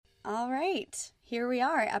All right, here we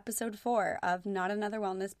are, episode 4 of Not Another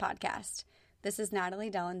Wellness Podcast. This is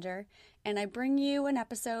Natalie Dellinger, and I bring you an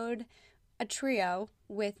episode, a trio,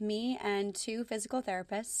 with me and 2 physical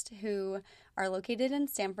therapists who are located in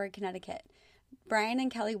Stamford, Connecticut. Brian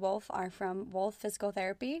and Kelly Wolf are from Wolf Physical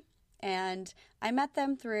Therapy, and I met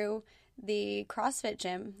them through the CrossFit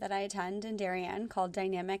gym that I attend in Darien called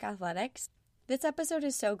Dynamic Athletics. This episode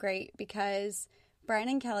is so great because Brian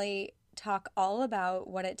and Kelly talk all about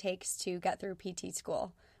what it takes to get through PT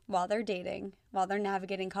school while they're dating, while they're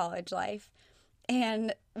navigating college life.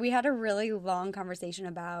 And we had a really long conversation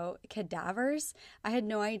about cadavers. I had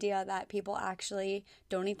no idea that people actually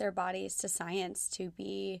donate their bodies to science to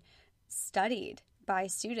be studied by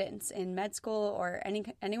students in med school or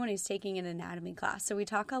anyone who's taking an anatomy class. So we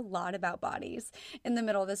talk a lot about bodies in the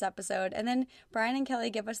middle of this episode. And then Brian and Kelly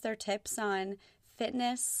give us their tips on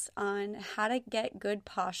fitness, on how to get good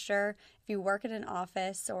posture if you work at an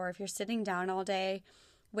office or if you're sitting down all day,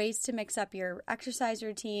 ways to mix up your exercise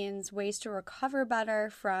routines, ways to recover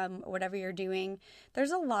better from whatever you're doing.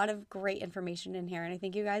 There's a lot of great information in here, and I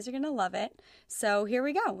think you guys are going to love it. So here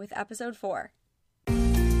we go with episode 4.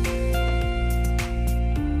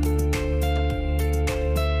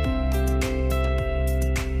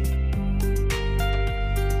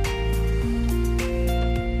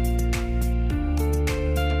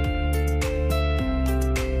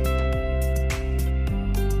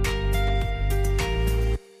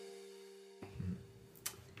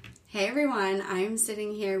 Hey everyone, I'm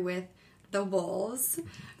sitting here with the Wolves,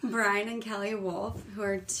 Brian and Kelly Wolf, who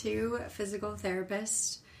are 2 physical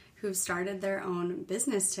therapists who've started their own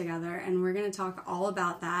business together, and we're going to talk all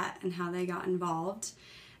about that and how they got involved.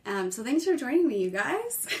 So thanks for joining me, you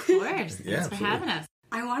guys. Of course. Thanks for having us.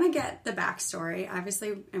 I want to get the backstory.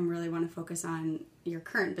 Obviously, I really want to focus on your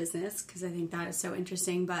current business because I think that is so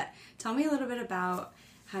interesting, but tell me a little bit about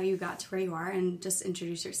how you got to where you are and just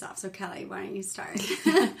introduce yourself. So Kelly, why don't you start?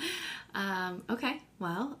 Okay.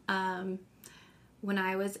 Well, when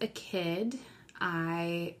I was a kid,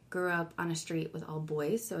 I grew up on a street with all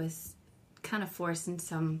boys, so I was kind of forced in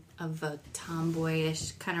some of a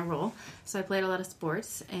tomboyish kind of role. So I played a lot of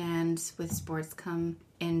sports, and with sports come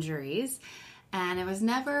injuries. And it was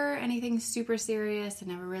never anything super serious. I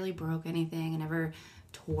never really broke anything. I never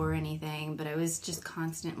tore anything, but I was just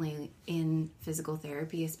constantly in physical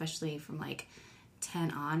therapy, especially from like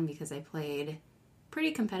 10 on, because I played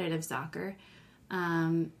pretty competitive soccer.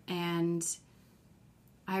 And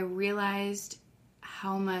I realized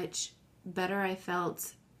how much better I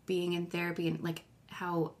felt being in therapy and like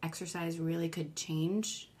how exercise really could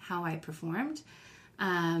change how I performed.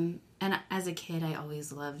 And as a kid, I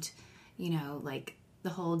always loved, like the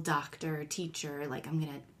whole doctor, teacher, like I'm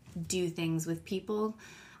going to do things with people.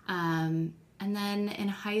 And then in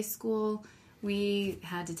high school, we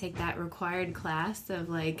had to take that required class of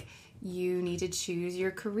like, you need to choose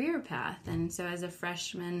your career path. And so as a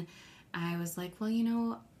freshman, I was like,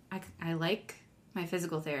 well, I like my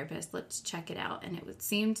physical therapist. Let's check it out. And it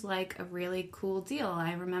seemed like a really cool deal.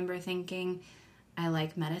 I remember thinking, I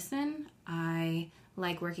like medicine. I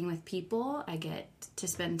like working with people. I get to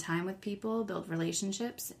spend time with people, build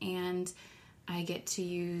relationships, and I get to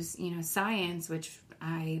use, science, which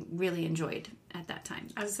I really enjoyed at that time.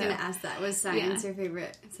 I was going to ask that. Was science your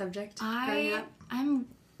favorite subject growing up?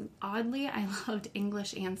 I loved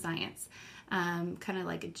English and science. Kind of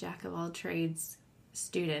like a jack of all trades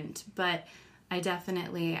student, but I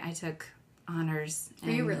took honors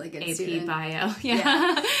and you're a really good AP student. Bio.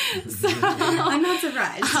 Yeah. So I'm not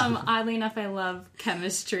surprised. Oddly enough, I love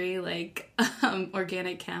chemistry. Like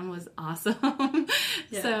organic chem was awesome.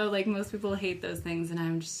 Yeah. So like most people hate those things, and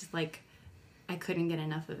I'm just like, I couldn't get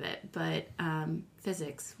enough of it. But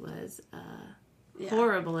physics was a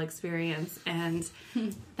horrible experience, and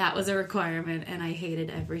that was a requirement, and I hated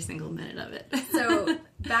every single minute of it. So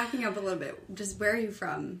backing up a little bit, just where are you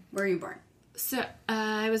from? Where are you born? So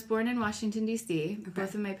I was born in Washington, D.C. Okay.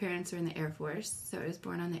 Both of my parents were in the Air Force, so I was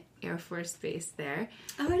born on the Air Force base there.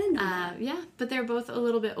 Oh, I didn't know that. Yeah, but they're both a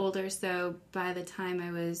little bit older, so by the time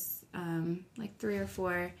I was like 3 or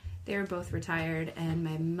 4, they were both retired, and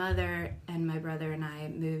my mother and my brother and I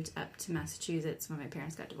moved up to Massachusetts when my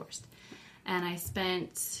parents got divorced. And I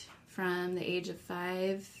spent from the age of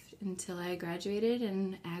 5 until I graduated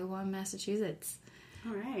in Agawam, Massachusetts.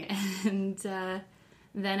 All right. And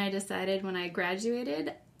then I decided when I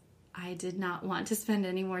graduated, I did not want to spend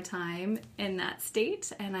any more time in that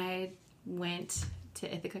state, and I went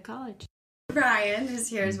to Ithaca College. Brian is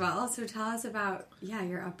here as well, so tell us about,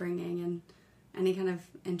 your upbringing and any kind of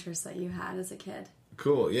interests that you had as a kid.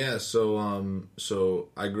 Cool. Yeah. So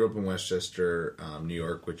I grew up in Westchester, New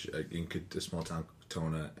York, which in a small town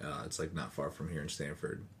Tacoma. It's like not far from here in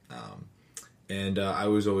Stanford. And I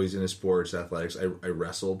was always into sports, athletics. I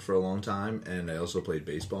wrestled for a long time, and I also played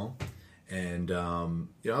baseball. And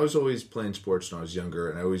I was always playing sports when I was younger,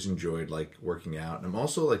 and I always enjoyed like working out. And I'm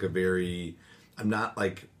also like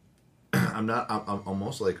I'm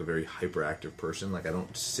almost like a very hyperactive person. Like I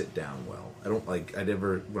don't sit down well. I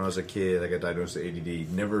never, when I was a kid, I got diagnosed with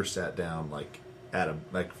ADD, never sat down and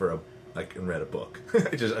read a book.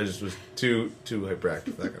 I just was too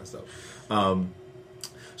hyperactive for that kind of stuff.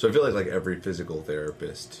 So I feel like every physical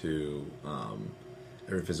therapist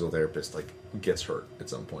like gets hurt at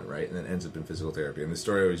some point, right? And then ends up in physical therapy. And the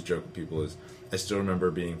story I always joke with people is I still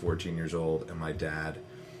remember being 14 years old and my dad,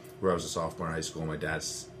 where I was a sophomore in high school, my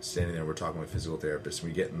dad's standing there, we're talking with physical therapists, and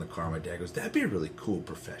we get in the car, my dad goes, that'd be a really cool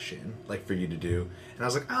profession, like, for you to do. And I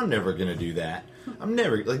was like, I'm never going to do that. I'm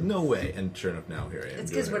never, like, no way. And sure enough, now here I am.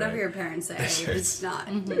 It's because whatever your parents say, it's not.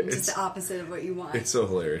 It's just the opposite of what you want. It's so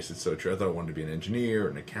hilarious. It's so true. I thought I wanted to be an engineer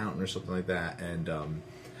or an accountant or something like that. And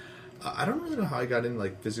I don't really know how I got in,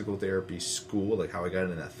 like, physical therapy school, like, how I got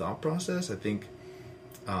into that thought process. I think...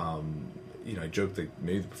 I joke that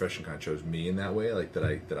maybe the profession kind of chose me in that way, like that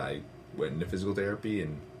I went into physical therapy,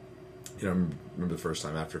 and I remember the first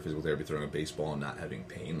time after physical therapy throwing a baseball and not having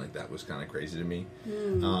pain, like that was kind of crazy to me.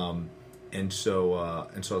 And so I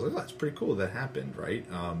was like, oh, that's pretty cool that happened, right?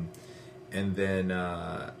 And then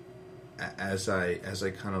as I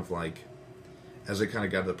kind of got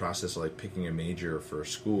to the process of like picking a major for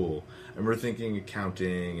school, I remember thinking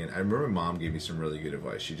accounting, and I remember my mom gave me some really good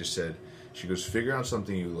advice. She goes, figure out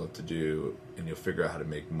something you love to do, and you'll figure out how to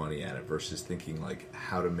make money at it, versus thinking like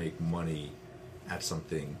how to make money at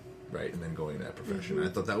something, right, and then going to that profession. Mm-hmm. I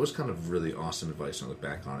thought that was kind of really awesome advice when I look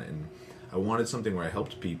back on it, and I wanted something where I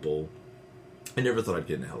helped people. I never thought I'd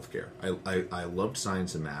get into healthcare. I loved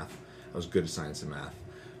science and math. I was good at science and math.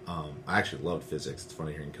 I actually loved physics. It's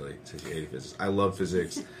funny hearing Kelly say she hated physics. I loved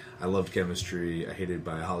physics. I loved chemistry. I hated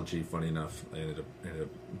biology. Funny enough, I ended up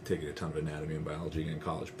taking a ton of anatomy and biology in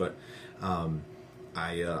college. But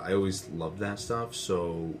I always loved that stuff.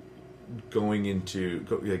 So wanting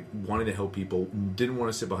to help people, didn't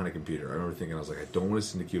want to sit behind a computer. I remember thinking, I was like, I don't want to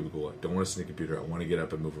sit in a cubicle. I don't want to sit in a computer. I want to get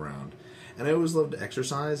up and move around. And I always loved to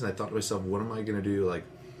exercise. And I thought to myself, what am I going to do? Like,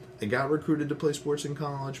 I got recruited to play sports in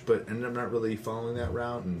college, but ended up not really following that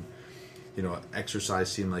route. And,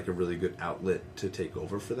 exercise seemed like a really good outlet to take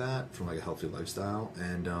over for that, from like a healthy lifestyle.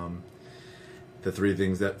 And the three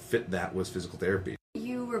things that fit that was physical therapy.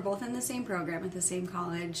 You were both in the same program at the same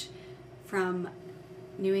college, from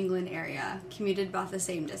New England area, commuted about the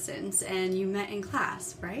same distance, and you met in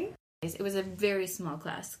class, right? It was a very small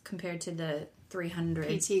class compared to the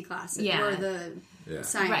 300 PT classes, yeah. or the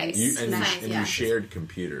science. Right. You shared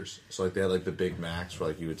computers. So like they had like the Big Macs where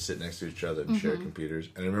like you would sit next to each other and share computers.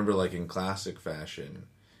 And I remember like in classic fashion,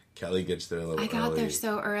 Kelly gets there a little early. I got there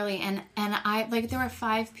so early, and I like there were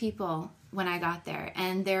 5 people when I got there,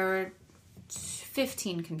 and there were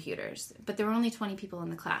 15 computers, but there were only 20 people in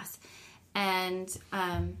the class. And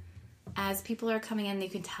as people are coming in, they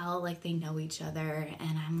can tell like they know each other,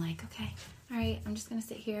 and I'm like, okay, all right, I'm just gonna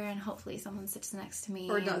sit here and hopefully someone sits next to me,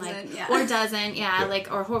 or doesn't, or doesn't, yeah,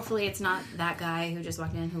 like, or hopefully it's not that guy who just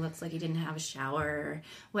walked in who looks like he didn't have a shower or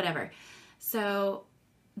whatever. So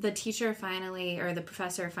the teacher finally, or the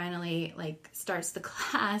professor finally, like starts the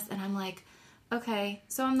class, and I'm like, okay,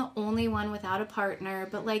 so I'm the only one without a partner,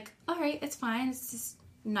 but like, all right, it's fine. It's just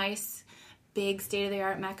nice, big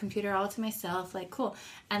state-of-the-art Mac computer all to myself, like, cool.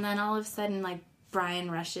 And then all of a sudden, like,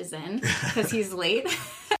 Brian rushes in because he's late.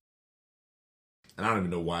 And I don't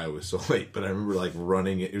even know why I was so late, but I remember like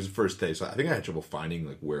running it. It was the first day, so I think I had trouble finding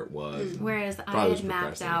like where it was. Whereas I had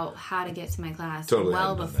mapped out how to get to my class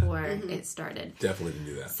well before it started. Definitely didn't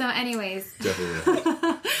do that. So anyways,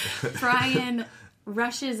 definitely Brian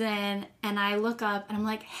rushes in, and I look up, and I'm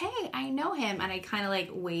like, hey, I know him. And I kind of like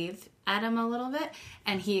waved at him a little bit,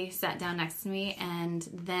 and he sat down next to me, and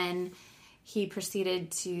then he proceeded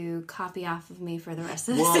to copy off of me for the rest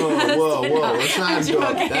of the semester. Whoa. Let's not go.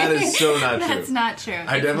 That is so not true. That's not true.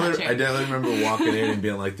 I definitely remember walking in and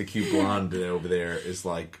being like, the cute blonde over there is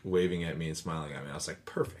like waving at me and smiling at me. I was like,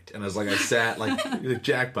 perfect. And I was like, I sat like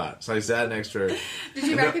jackpot. So I sat next to her. Did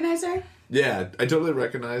you recognize her? Yeah, I totally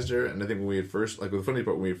recognized her. And I think when we had first, like, the funny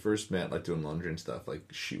part, when we had first met, like, doing laundry and stuff,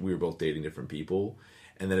 like, we were both dating different people.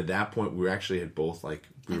 And then at that point, we actually had both, like,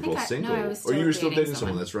 we were both single. No, or you were still dating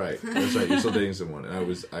someone. That's right. That's right. You're still dating someone. And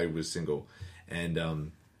I was single. And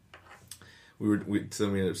so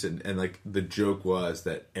then we ended up sitting. And, like, the joke was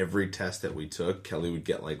that every test that we took, Kelly would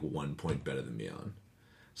get, like, 1 point better than me on.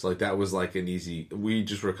 So, like, that was, like, an easy... We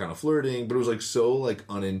just were kind of flirting. But it was, like, so, like,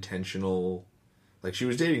 unintentional like she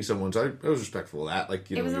was dating someone, so I was respectful of that. Like,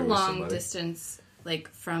 you know, it was a you're with long somebody. distance, like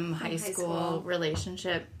from high high school school.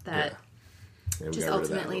 relationship that Yeah, we just got rid of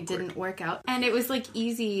that ultimately real quick. didn't work out. And it was like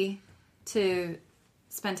easy to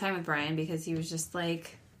spend time with Brian because he was just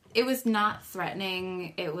like, it was not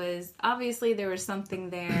threatening. It was obviously there was something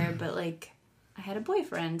there, but like I had a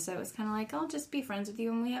boyfriend, so it was kind of like, I'll just be friends with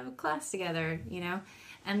you when we have a class together, you know?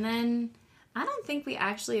 And then I don't think we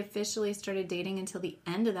actually officially started dating until the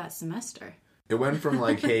end of that semester. It went from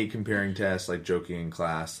like, hey, comparing tests, like joking in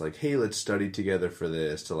class, like, hey, let's study together for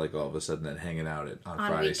this, to like all of a sudden then hanging out on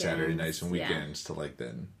Friday, weekends, Saturday nights and yeah. weekends, to like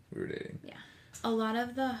then we were dating. Yeah. A lot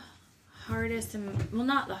of the hardest, well,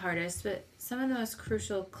 not the hardest, but some of the most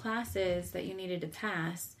crucial classes that you needed to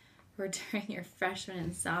pass were during your freshman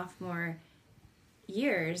and sophomore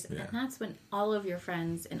years. Yeah. And that's when all of your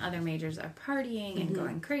friends in other majors are partying and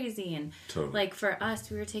going crazy. And Totally. like for us,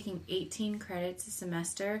 we were taking 18 credits a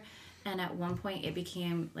semester. And at one point, it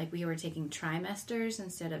became like we were taking trimesters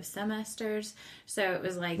instead of semesters. So it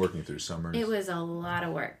was like Working through summers. it was a lot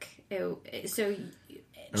of work. So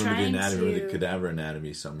I remember the anatomy, to the cadaver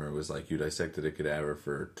anatomy summer was like you dissected a cadaver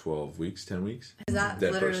for 12 weeks, 10 weeks. Does that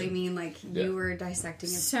Dead literally person. mean like Yeah. you were dissecting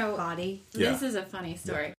a So- body? Yeah. This is a funny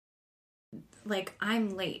story. Like,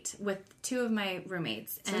 I'm late with two of my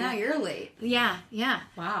roommates. So now you're late. Yeah.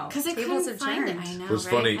 Wow. Because I Tables couldn't have find it. turned. I know, It was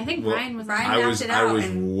right? funny. I think Well, Brian was Brian on I mapped was it out I was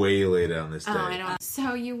and- way late on this day. Oh, I know.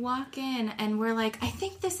 So you walk in and we're like, I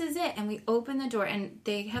think this is it. And we open the door and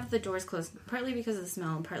they have the doors closed, partly because of the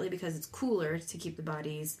smell and partly because it's cooler to keep the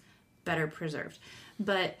bodies better preserved.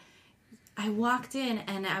 But I walked in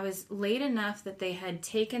and I was late enough that they had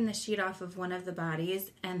taken the sheet off of one of the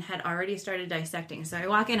bodies and had already started dissecting. So I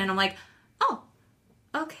walk in and I'm like, oh,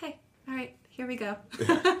 okay. All right. Here we go.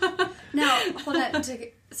 Now, hold on.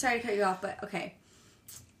 Sorry to cut you off, but okay.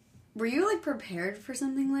 Were you like prepared for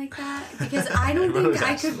something like that? Because I don't really think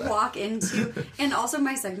I asked could that. walk into. And also,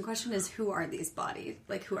 my second question is, who are these bodies?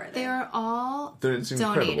 Like, who are they? They are all It's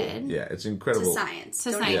incredible. donated. Yeah, it's to incredible. science.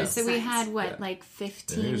 To Donated science. to So we science. had what, Yeah. like I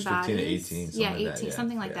 15 think it was 15 to bodies? 18, yeah, something like 18, that,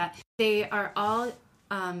 something yeah. like that. They are all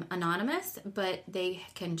anonymous, but they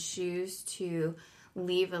can choose to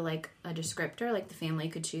leave a descriptor. Like the family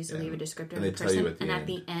could choose to leave a descriptor And of they the tell you person. at the And end. at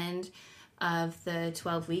the end of the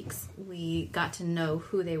 12 weeks, we got to know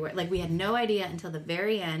who they were. Like we had no idea until the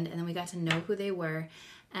very end, and then we got to know who they were.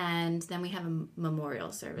 And then we have a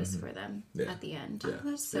memorial service for them Yeah. at the end. Yeah.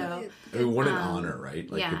 That's So I mean, what an honor, right?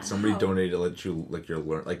 Like, yeah. if somebody donated to let you, like, you're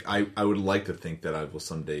learn. Like, I would like to think that I will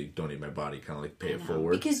someday donate my body, kind of like pay it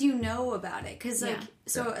forward. Because you know about it. Because, like, Yeah.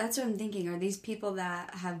 so that's what I'm thinking. Are these people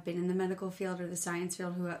that have been in the medical field or the science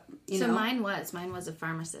field who, So know, mine was a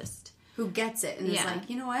pharmacist. who gets it and is Yeah. like,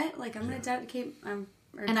 you know what? Like, I'm going to dedicate.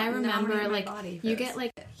 And I remember, like, body for you this. get,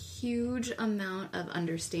 like, a huge amount of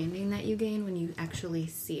understanding that you gain when you actually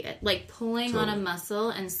see it. Like, pulling on a Totally. muscle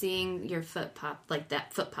and seeing your foot pop, like,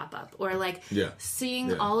 that foot pop up. Or, like, Yeah. seeing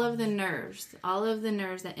Yeah. all of the nerves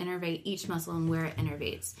that innervate each muscle and where it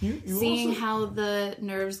innervates. You Seeing also- how the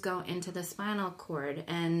nerves go into the spinal cord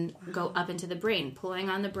and go up into the brain. Pulling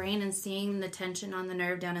on the brain and seeing the tension on the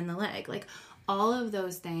nerve down in the leg. Like, all of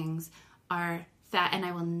those things are that, and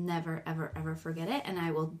I will never, ever, ever forget it. And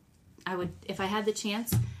I would, if I had the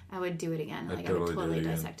chance, I would do it again. Like, I would do totally it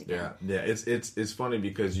again. dissect again. Yeah. It's funny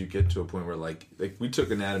because you get to a point where like we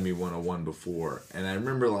took Anatomy 101 before, and I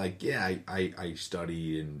remember like I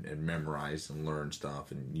studied and memorized and learned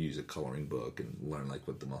stuff and use a coloring book and learn like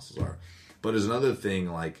what the muscles are. But there's another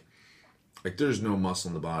thing like there's no muscle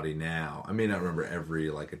in the body now. I may not remember every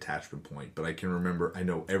like attachment point, but I can remember. I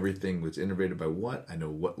know everything that's innervated by what. I know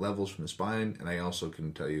what levels from the spine, and I also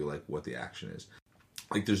can tell you like what the action is.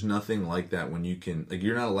 Like there's nothing like that when you can like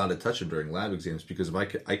you're not allowed to touch it during lab exams because if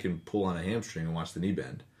I can pull on a hamstring and watch the knee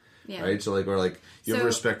bend. Yeah. Right? So like or like you have So-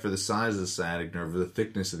 respect for the size of the sciatic nerve or the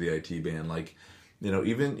thickness of the IT band, like you know,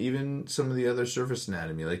 even some of the other surface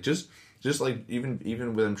anatomy, like just like even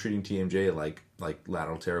when I'm treating TMJ like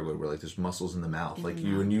lateral pterygoid where like there's muscles in the mouth. Like the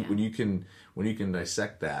you mouth, when you can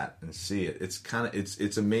dissect that and see it, it's kinda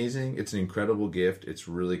it's amazing. It's an incredible gift. It's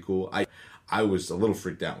really cool. I was a little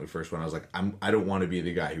freaked out when we first went. I was like, I don't want to be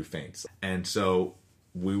the guy who faints. And so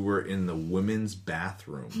we were in the women's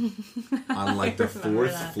bathroom on like the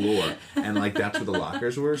fourth floor, and like that's where the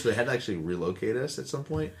lockers were. So they had to actually relocate us at some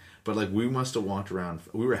point. But like we must have walked around.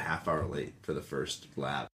 We were a half hour late for the first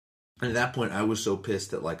lab. And at that point, I was so pissed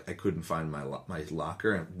that like I couldn't find my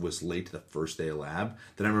locker and was late to the first day of lab.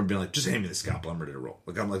 That I remember being like, "Just hand me the scalpel. I'm ready to roll."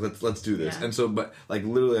 Like I'm like, "Let's do this." Yeah. And so, but like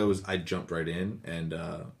literally, I jumped right in, and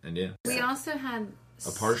yeah. We also had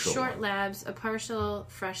A partial short one. labs, a partial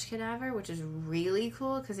fresh cadaver, which is really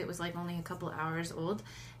cool because it was like only a couple hours old.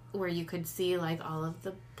 where you could see like all of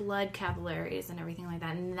the blood capillaries and everything like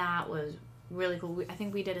that, and that was really cool. I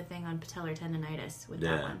think we did a thing on patellar tendonitis with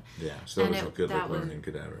that one. Yeah, so that was a good like, learning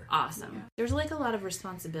cadaver. Awesome. Yeah. There's like a lot of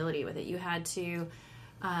responsibility with it. You had to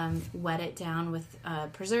wet it down with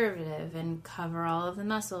preservative and cover all of the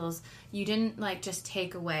muscles. You didn't like just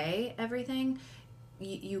take away everything.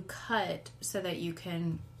 You cut so that you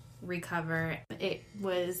can recover. It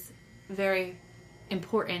was very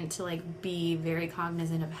important to like be very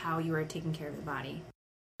cognizant of how you are taking care of the body.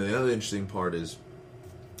 The other interesting part is,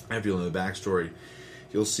 after you know the backstory,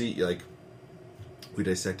 you'll see like we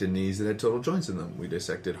dissected knees that had total joints in them. We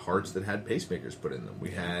dissected hearts that had pacemakers put in them.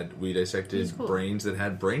 We dissected brains that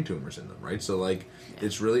had brain tumors in them. Right, so like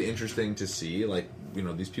it's really interesting to see like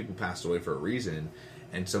these people passed away for a reason,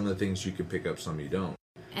 and some of the things you can pick up, some you don't.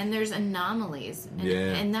 And there's anomalies.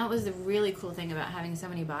 And that was the really cool thing about having so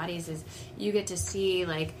many bodies is you get to see,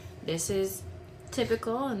 like, this is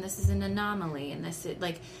typical and this is an anomaly. And this is,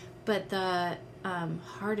 like, but the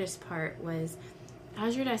hardest part was,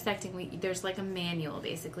 as you're dissecting, there's, like, a manual,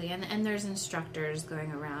 basically. And there's instructors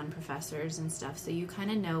going around, professors and stuff, so you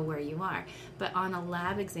kind of know where you are. But on a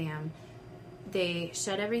lab exam, they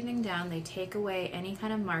shut everything down. They take away any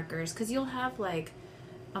kind of markers. Because you'll have, like,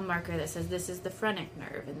 a marker that says this is the phrenic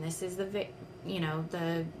nerve and this is the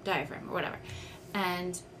the diaphragm or whatever,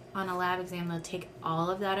 and on a lab exam they'll take all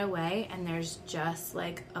of that away and there's just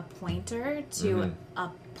like a pointer to a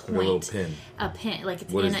point, a pin like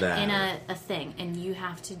it's in a thing, and you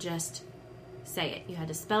have to just say it. You had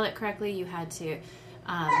to spell it correctly. You had to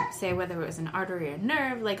say whether it was an artery or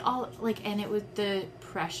nerve, like all like, and it was the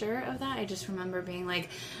pressure of that. I just remember being like,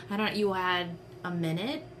 you had a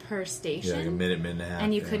minute per station. Yeah, like a minute and a half.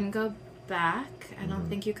 And you couldn't go back. I don't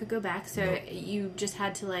think you could go back. So you just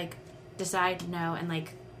had to, like, decide no and,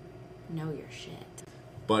 like, know your shit.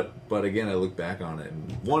 But again, I look back on it, and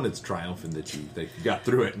one, it's triumphant that you got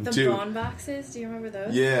through it, and the two, bone boxes. Do you remember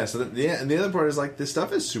those? Yeah. So and the other part is like this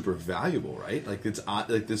stuff is super valuable, right? Like it's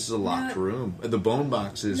like this is a locked room. The bone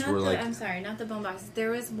boxes were like. I'm sorry, not the bone boxes.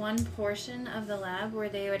 There was one portion of the lab where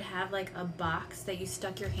they would have like a box that you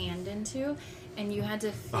stuck your hand into, and you had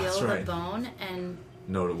to feel the bone and.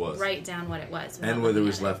 Know what it was. Write down what it was. And whether it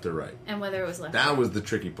was left or right. And whether it was left. That was the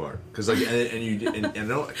tricky part, because like, and I can't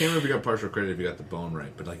remember if you got partial credit if you got the bone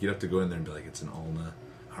right, but like you'd have to go in there and be like, it's an ulna.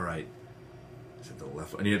 All right, is it the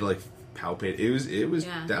left? And you had to like palpate. It was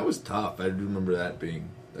that was tough. I do remember that being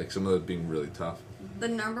like some of it being really tough. The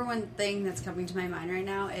number one thing that's coming to my mind right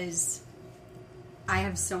now is, I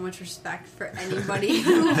have so much respect for anybody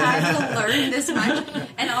who had to learn this much,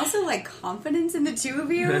 and also like confidence in the two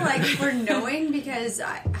of you, like for knowing, because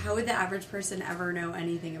how would the average person ever know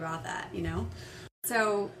anything about that,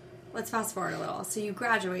 So let's fast forward a little. So you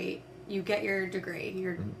graduate, you get your degree,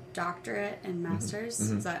 your doctorate and master's.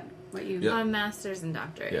 Is that what you? Yep. Master's and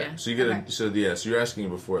doctorate. Yeah. So you get so you're asking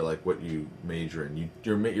before like what you major in.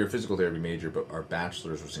 Your physical therapy major, but our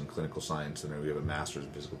bachelor's was in clinical science, and then we have a master's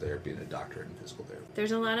in physical therapy and a doctorate in physical therapy.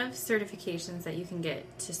 There's a lot of certifications that you can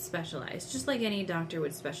get to specialize, just like any doctor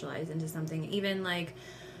would specialize into something. Even like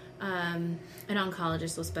an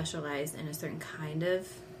oncologist will specialize in a certain kind of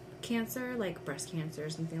cancer, like breast cancer or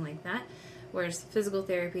something like that. Whereas physical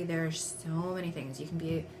therapy, there are so many things. You can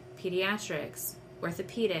be pediatrics,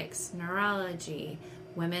 orthopedics, neurology,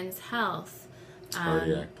 women's health,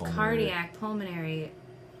 cardiac, pulmonary,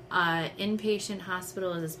 inpatient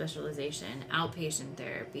hospital is a specialization, outpatient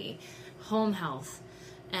therapy, home health,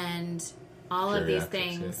 and all of these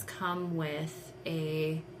things come with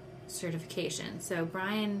a certification. So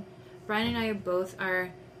Brian and I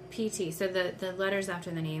are PT. So the letters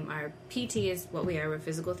after the name are PT is what we are. We're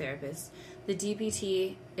physical therapists. The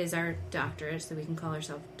DPT is our doctorate, so we can call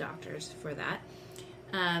ourselves doctors for that.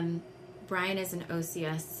 Brian is an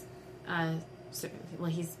OCS.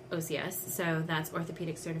 He's OCS, so that's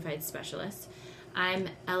Orthopedic Certified Specialist. I'm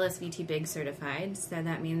LSVT Big certified, so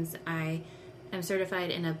that means I am certified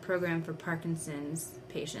in a program for Parkinson's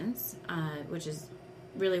patients, which is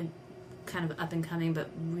really kind of up and coming, but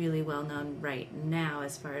really well known right now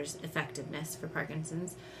as far as effectiveness for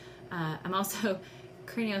Parkinson's. I'm also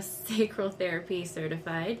craniosacral therapy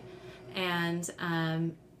certified, and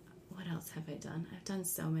what else have I done? I've done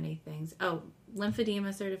so many things. Oh,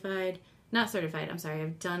 lymphedema certified. Not certified, I'm sorry.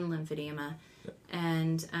 I've done lymphedema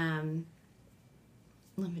and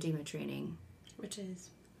lymphedema training. Which is?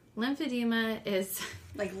 Lymphedema is...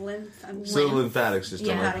 Like lymph... So the lymphatic system.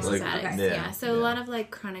 Yeah. So a lot of like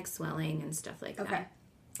chronic swelling and stuff like that.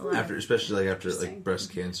 Especially after like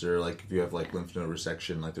breast cancer, like if you have like lymph node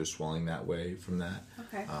resection, like there's swelling that way from that.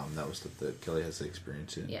 Okay. That was stuff that Kelly has the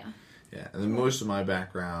experience in. Yeah. Yeah, and then most of my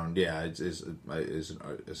background, is an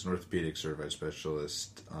orthopedic certified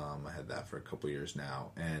specialist. I had that for a couple years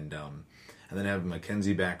now, and then I have a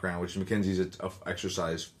McKenzie background, which McKenzie's a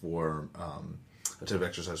exercise for a type of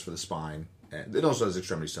exercise for the spine. And it also has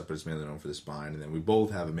extremity stuff, but it's mainly known for the spine. And then we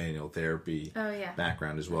both have a manual therapy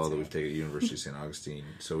background as well. That's that we've taken at University of St. Augustine.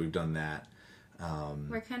 So we've done that.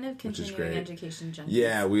 We're kind of continuing education junkies.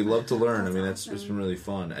 Yeah, we love to learn. I mean, it's been really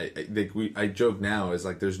fun. I joke now is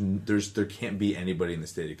like there can't be anybody in the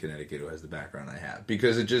state of Connecticut who has the background I have,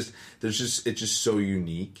 because it's just so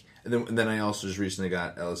unique. And then I also just recently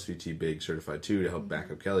got LSVT Big certified too to help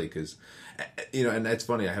back up Kelly, because and that's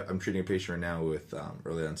funny. I'm treating a patient right now with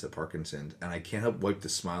early onset Parkinson's, and I can't help wipe the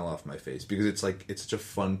smile off my face, because it's such a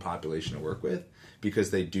fun population to work with,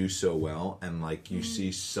 because they do so well, and like you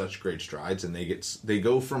see such great strides, and they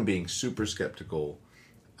go from being super skeptical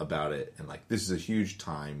about it and like this is a huge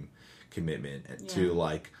time commitment to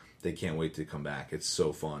like they can't wait to come back. It's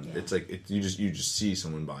so fun. Yeah. It's like you just see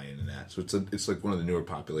someone buy into that. So it's like one of the newer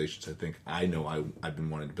populations. I think I've been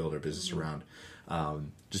wanting to build our business around,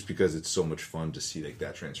 just because it's so much fun to see like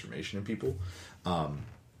that transformation in people.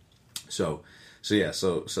 So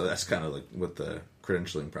that's kind of like what the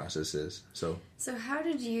credentialing process is. So how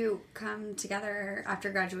did you come together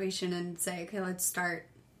after graduation and say, okay, let's start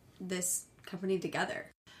this company together?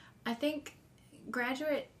 I think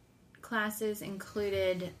graduate classes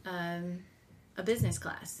included a business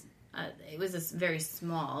class. It was a very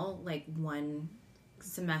small, like one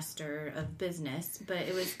semester of business, but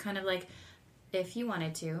it was kind of like, if you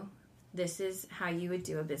wanted to, this is how you would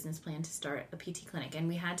do a business plan to start a PT clinic. And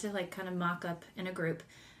we had to like kind of mock up in a group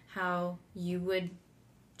how you would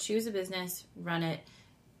choose a business, run it,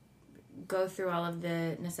 go through all of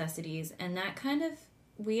the necessities. And that kind of,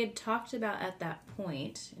 we had talked about at that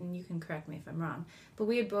point, and you can correct me if I'm wrong, but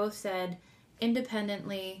we had both said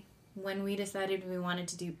independently, when we decided we wanted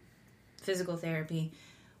to do physical therapy,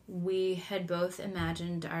 we had both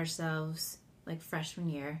imagined ourselves, like freshman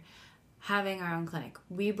year, having our own clinic.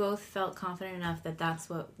 We both felt confident enough that that's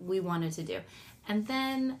what we wanted to do. And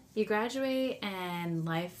then you graduate and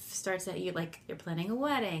life starts at you, like you're planning a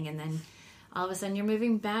wedding, and then all of a sudden you're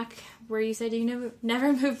moving back where you said you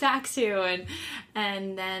never moved back to,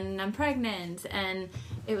 and then I'm pregnant, and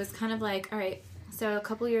it was kind of like, all right, so a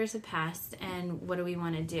couple years have passed, and what do we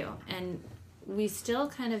want to do? And we still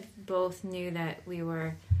kind of both knew that we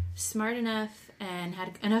were smart enough and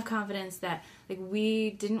had enough confidence that like we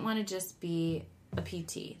didn't want to just be a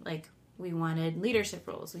PT. Like we wanted leadership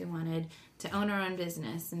roles, we wanted to own our own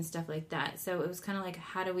business and stuff like that. So it was kind of like,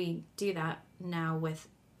 how do we do that now with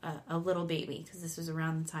a little baby? Because this was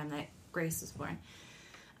around the time that Grace was born.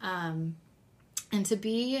 And to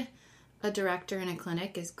be a director in a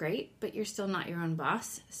clinic is great, but you're still not your own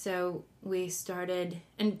boss. So we started,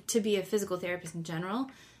 and to be a physical therapist in general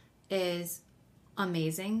is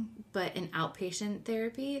amazing, but in outpatient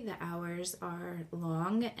therapy, the hours are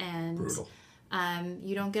long and brutal.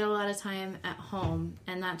 You don't get a lot of time at home,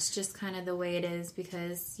 and that's just kind of the way it is,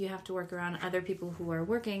 because you have to work around other people who are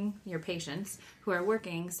working, your patients who are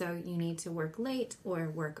working, so you need to work late or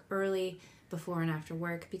work early before and after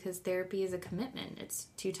work, because therapy is a commitment. It's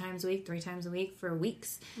 2 times a week, 3 times a week for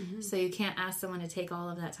weeks. Mm-hmm. So you can't ask someone to take all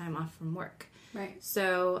of that time off from work. Right.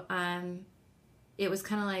 So it was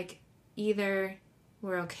kind of like, either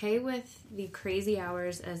we're okay with the crazy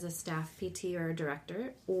hours as a staff PT or a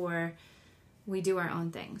director, or we do our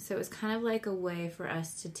own thing. So it was kind of like a way for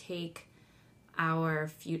us to take our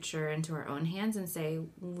future into our own hands and say,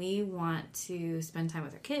 we want to spend time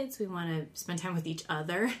with our kids, we want to spend time with each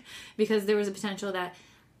other, because there was a potential that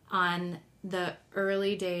on the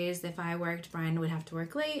early days, if I worked, Brian would have to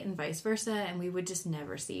work late and vice versa, and we would just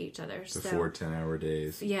never see each other. The 4 10-hour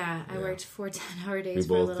days. Yeah, I worked 4 10-hour days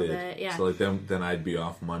for a little bit. Yeah. So like then I'd be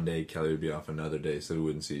off Monday, Kelly would be off another day, so we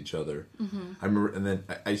wouldn't see each other. Mm-hmm. I remember, and then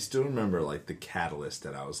I still remember like the catalyst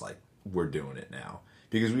that I was like, we're doing it now,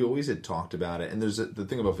 because we always had talked about it. And there's the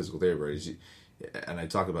thing about physical therapy, right, is and I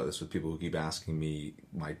talk about this with people who keep asking me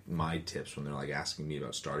my tips when they're like asking me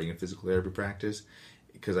about starting a physical therapy practice.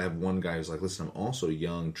 Because I have one guy who's like, listen, I'm also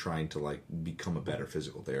young, trying to like become a better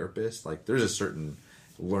physical therapist. Like there's a certain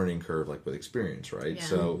learning curve like with experience, right? Yeah.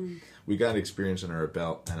 So we got experience under our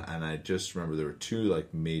belt, and I just remember there were 2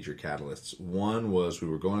 like major catalysts. One was we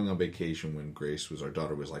were going on vacation when our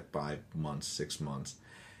daughter was like 5 months, 6 months.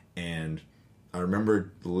 And I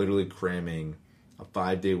remember literally cramming a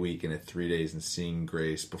 5-day week into 3 days and seeing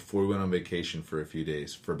Grace before we went on vacation for a few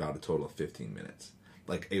days for about a total of 15 minutes.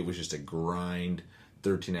 Like it was just a grind,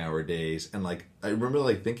 13-hour days. And like I remember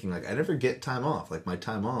like thinking like I never get time off. Like my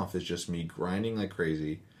time off is just me grinding like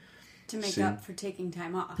crazy To make See? up for taking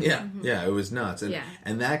time off. Yeah, yeah, it was nuts, and Yeah.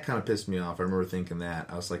 and that kind of pissed me off. I remember thinking that.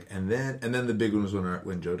 I was like, and then the big one was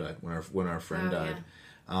when Joe died, when our friend died,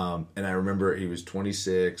 and I remember he was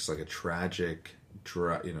 26, like a tragic,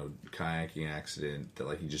 kayaking accident that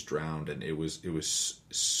like he just drowned, and it was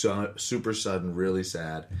super sudden, really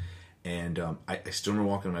sad, and I still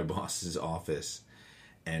remember walking to my boss's office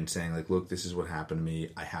and saying like, look, this is what happened to me.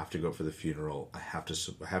 I have to go for the funeral. I have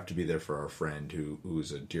to be there for our friend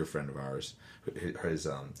who's a dear friend of ours,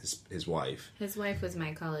 his wife. His wife was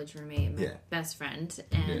my college roommate, my Yeah. best friend,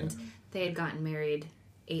 and they had gotten married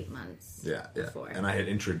 8 months before. And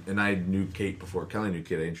I knew Kate before Kelly knew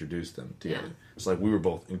Kate. I introduced them together. Yeah. It's like we were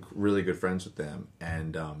both really good friends with them,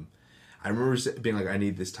 and I remember being like, I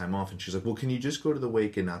need this time off, and she's like, well, can you just go to the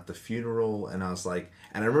wake and not the funeral? And I was like,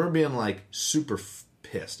 and I remember being like super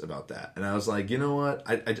pissed about that, and I was like, you know what?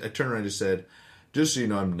 I turned around and just said, just so you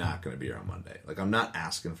know, I'm not going to be here on Monday. Like, I'm not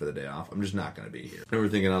asking for the day off. I'm just not going to be here. I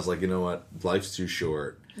remember thinking, I was like, you know what? Life's too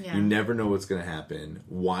short. Yeah. You never know what's going to happen.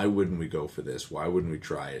 Why wouldn't we go for this? Why wouldn't we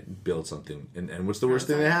try it and build something? And what's the worst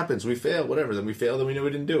thing that happens? We fail, whatever. Then we fail, then we know we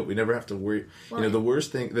didn't do it. We never have to worry. Well, the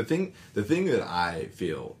worst thing, the thing that I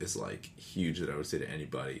feel is like huge that I would say to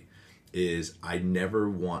anybody is I never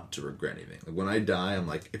want to regret anything. Like when I die, I'm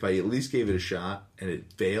like, if I at least gave it a shot and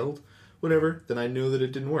it failed, whatever, then I know that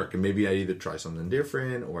it didn't work. And maybe I either try something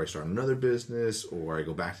different, or I start another business, or I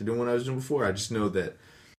go back to doing what I was doing before. I just know that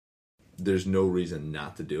there's no reason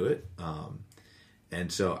not to do it.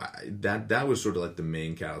 And so that was sort of like the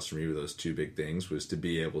main catalyst for me with those two big things, was to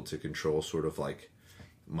be able to control sort of like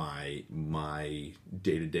my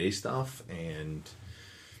day-to-day stuff, and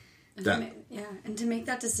and to make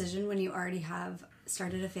that decision when you already have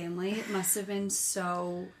started a family, it must have been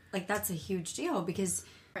so, like, that's a huge deal, because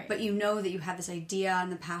but you know that you have this idea and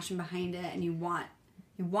the passion behind it, and you want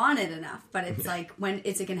it enough, but it's like, when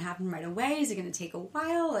is it going to happen right away? Is it going to take a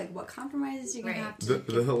while? Like, what compromises are you going to have to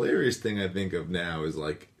the hilarious thing I think of now is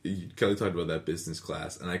like, Kelly talked about that business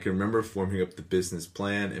class, and I can remember forming up the business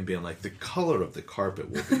plan and being like, the color of the carpet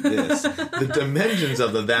will be this, the dimensions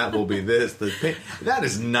of that will be this, the paint. That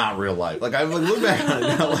is not real life. Like, I look back on it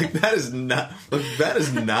now, like, that is not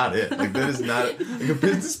it. Like, that is not like a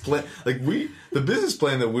business plan. Like, the business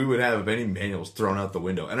plan that we would have, if any manuals, thrown out the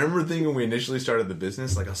window. And I remember thinking when we initially started the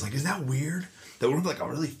business, like, I was like, is that weird? That would have like a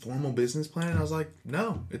really formal business plan? And I was like,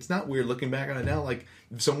 no, it's not weird. Looking back on it now, like,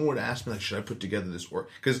 if someone would ask me, like, should I put together this work?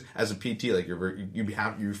 Because as a PT, like,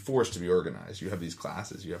 you're forced to be organized. You have these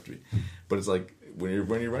classes, you have to be. But it's like, when you're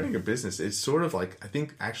running a business, it's sort of like, I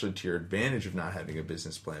think actually to your advantage of not having a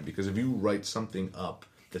business plan, because if you write something up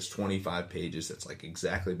that's 25 pages, that's like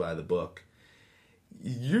exactly by the book,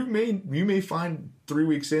 you may find 3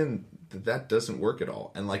 weeks in that doesn't work at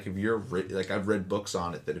all. And like, if you're like, I've read books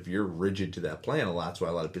on it that if you're rigid to that plan, that's why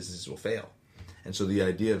a lot of businesses will fail. And so the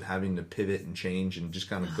idea of having to pivot and change and just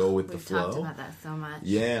kind of go with the flow. We've talked about that so much.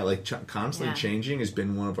 Yeah, like constantly changing has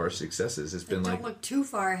been one of our successes. It's been don't look too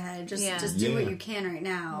far ahead. Just do what you can right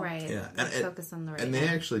now. Right. Yeah. And focus on the right. And they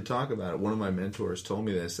actually talk about it. One of my mentors told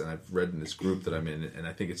me this, and I've read in this group that I'm in, and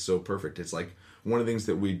I think it's so perfect. It's like, one of the things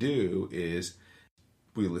that we do is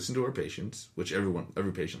we listen to our patients, which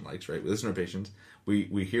every patient likes, right? We listen to our patients,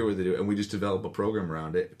 we hear what they do, and we just develop a program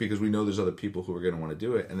around it, because we know there's other people who are going to want to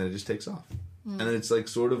do it, and then it just takes off. And then it's like,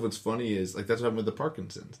 sort of what's funny is, like, that's what happened with the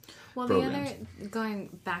Parkinson's programs.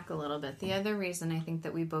 Going back a little bit, the other reason I think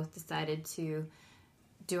that we both decided to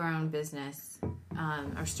do our own business,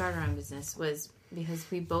 or start our own business, was because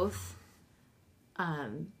we both,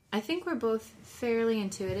 I think we're both fairly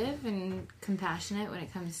intuitive and compassionate when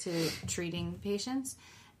it comes to treating patients.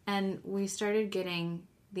 And we started getting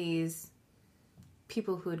these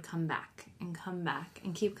people who would come back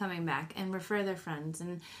and keep coming back and refer their friends.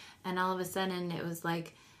 And all of a sudden it was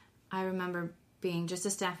like, I remember being just a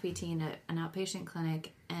staff PT in an outpatient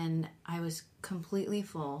clinic, and I was completely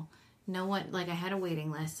full. No one, like, I had a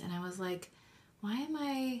waiting list, and I was like, why am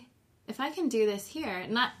I... If I can do this here,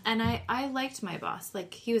 I liked my boss.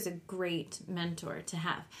 Like, he was a great mentor to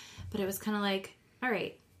have. But it was kind of like, all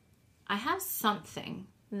right, I have something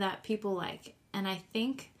that people like. And I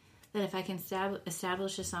think that if I can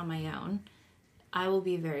establish this on my own, I will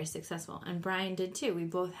be very successful. And Brian did too. We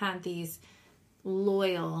both had these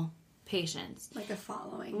loyal patients. Like a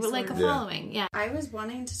following. Following, yeah. I was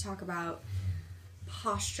wanting to talk about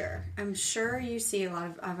posture. I'm sure you see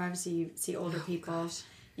obviously you see older people. Gosh.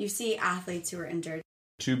 You see athletes who are injured.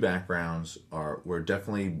 Two backgrounds we're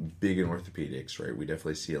definitely big in orthopedics, right? We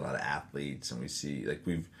definitely see a lot of athletes, and we see, like,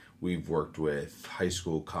 we've worked with high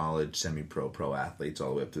school, college, semi-pro, pro athletes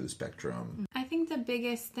all the way up through the spectrum. I think the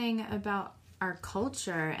biggest thing about our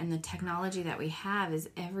culture and the technology that we have is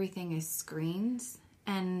everything is screens,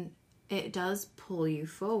 and it does pull you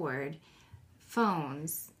forward.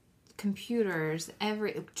 Phones, computers,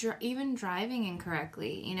 even driving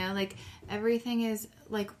incorrectly, you know, like everything is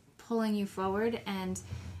like pulling you forward, and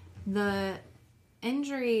the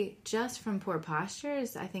injury just from poor posture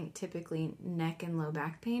is, I think, typically neck and low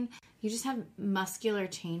back pain. You just have muscular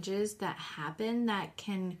changes that happen that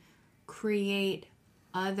can create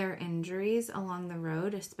other injuries along the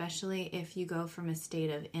road, especially if you go from a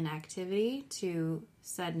state of inactivity to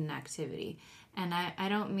sudden activity. And I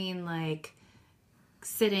don't mean like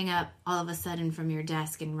sitting up all of a sudden from your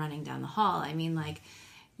desk and running down the hall. I mean like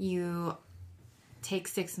you take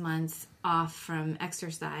 6 months off from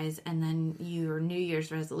exercise, and then your New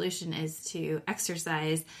Year's resolution is to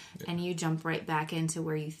exercise, and you jump right back into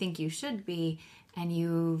where you think you should be, and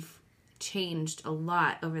you've changed a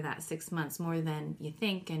lot over that 6 months, more than you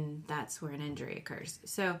think, and that's where an injury occurs.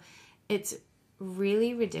 So it's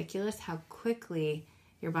really ridiculous how quickly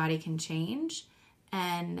your body can change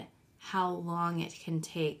and how long it can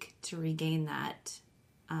take to regain that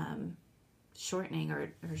shortening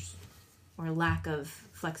or lack of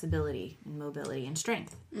flexibility and mobility and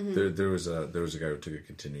strength. Mm-hmm. There was a guy who took a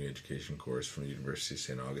continuing education course from the University of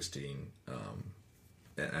St. Augustine,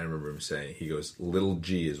 and I remember him saying, he goes, little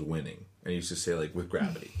g is winning. And he used to say, like, with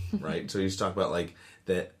gravity, right? So he used to talk about, like,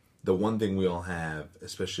 that the one thing we all have,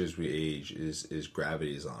 especially as we age, is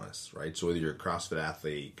gravity is on us, right? So whether you're a CrossFit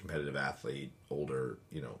athlete, competitive athlete, older,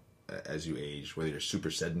 you know, as you age, whether you're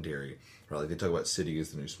super sedentary, right? Like they talk about sitting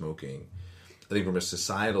is the new smoking. I think from a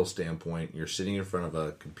societal standpoint, you're sitting in front of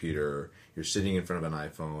a computer, you're sitting in front of an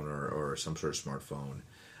iPhone or some sort of smartphone.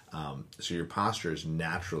 So your posture is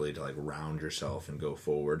naturally to like round yourself and go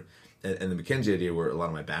forward. And the McKenzie idea, where a lot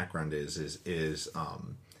of my background is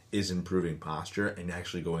improving posture and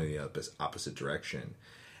actually going in the opposite direction.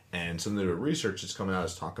 And some of the research that's coming out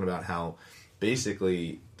is talking about how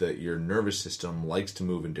basically your nervous system likes to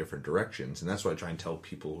move in different directions. And that's why I try and tell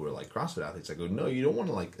people who are like CrossFit athletes, I go, no, you don't want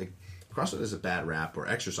to like CrossFit is a bad rap, or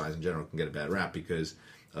exercise in general can get a bad rap because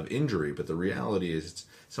of injury. But the reality is it's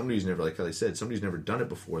somebody who's never, like Kelly said, somebody who's never done it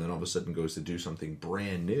before, and then all of a sudden goes to do something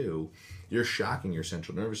brand new. You're shocking your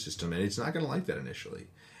central nervous system, and it's not going to like that initially.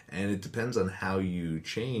 And it depends on how you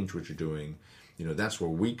change what you're doing. You know, that's where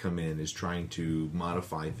we come in, is trying to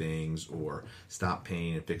modify things or stop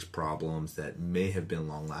pain and fix problems that may have been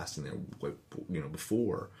long-lasting there, you know,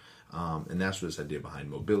 before. And that's where this idea behind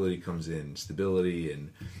mobility comes in, stability,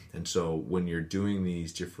 and so when you're doing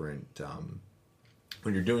these different,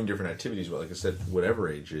 when you're doing different activities, well, like I said, whatever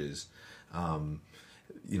age is,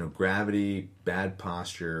 you know, gravity, bad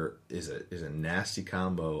posture is a nasty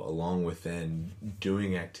combo, along with then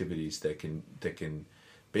doing activities that can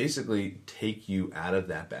basically take you out of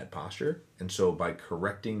that bad posture. And so by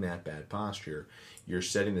correcting that bad posture, you're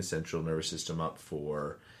setting the central nervous system up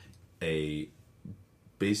for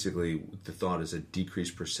basically the thought is a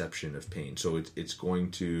decreased perception of pain. So it's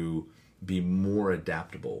going to be more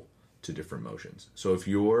adaptable to different motions. So if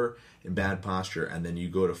you're in bad posture and then you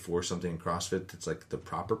go to force something in CrossFit that's like the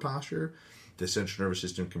proper posture, the central nervous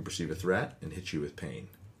system can perceive a threat and hit you with pain,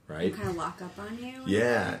 right? And kind of lock up on you.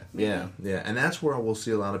 Yeah. And that's where we'll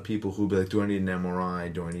see a lot of people who be like, do I need an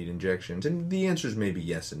MRI? Do I need injections? And the answer is maybe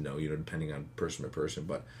yes and no, you know, depending on person to person.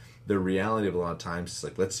 But the reality of a lot of times is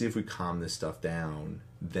like, let's see if we calm this stuff down,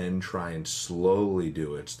 then try and slowly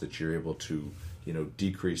do it so that you're able to, you know,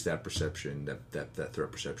 decrease that perception, that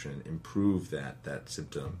threat perception, improve that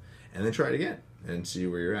symptom, and then try it again and see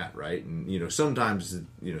where you're at, right? And you know, sometimes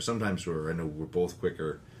I know we're both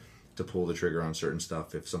quicker to pull the trigger on certain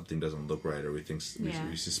stuff if something doesn't look right, or we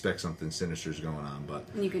suspect something sinister is going on. But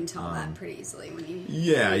you can tell that pretty easily when you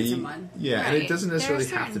meet someone. Yeah, right. And it doesn't necessarily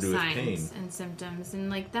have to do with pain and symptoms, and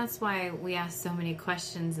like that's why we ask so many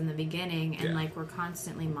questions in the beginning, and like we're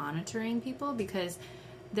constantly monitoring people, because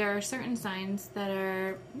there are certain signs that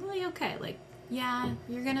are really okay. Like, yeah,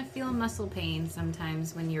 you're going to feel muscle pain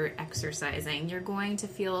sometimes when you're exercising. You're going to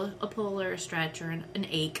feel a pull or a stretch or an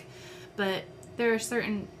ache. But there are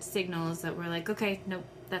certain signals that we're like, okay, nope,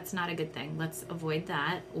 that's not a good thing. Let's avoid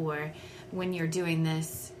that. Or when you're doing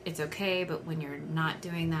this, it's okay. But when you're not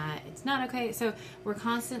doing that, it's not okay. So we're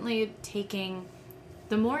constantly taking,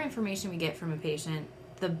 the more information we get from a patient,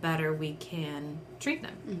 the better we can treat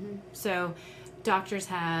them. Mm-hmm. So doctors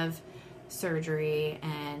have surgery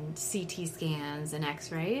and CT scans and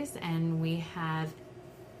x-rays, and we have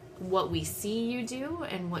what we see you do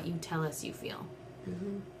and what you tell us you feel.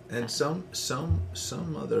 Mm-hmm. And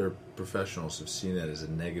some other professionals have seen that as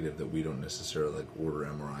a negative, that we don't necessarily like order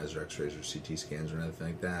MRIs or x-rays or CT scans or anything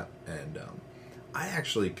like that. And I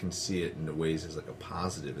actually can see it in ways as like a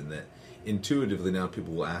positive, in that intuitively now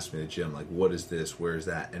people will ask me at the gym, like, what is this, where is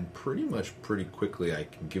that, and pretty quickly I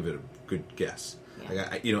can give it a good guess. Yeah.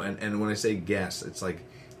 Like and when I say guess, it's like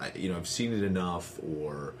I've seen it enough,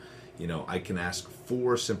 or I can ask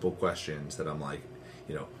 4 simple questions that I'm like,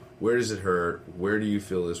 where does it hurt, where do you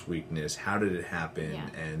feel this weakness, how did it happen,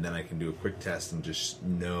 and then I can do a quick test and just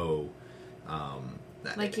know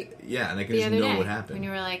and I can just know what happened. When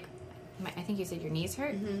you were like, I think you said your knees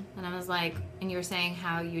hurt, and I was like, and you were saying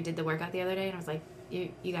how you did the workout the other day, and I was like,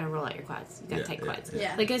 you got to roll out your quads. You got to take quads.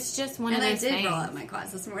 Yeah. Like, it's just one of those things. And I did roll out my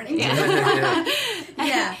quads this morning. Yeah.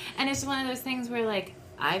 Yeah. And it's one of those things where, like,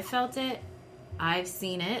 I've felt it, I've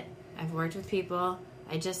seen it, I've worked with people,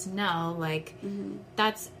 I just know, like,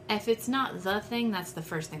 that's, if it's not the thing, that's the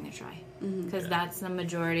first thing to try. Because that's the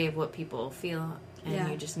majority of what people feel,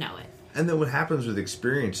 and you just know it. And then what happens with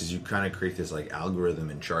experience is you kind of create this like algorithm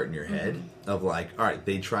and chart in your head of like, all right,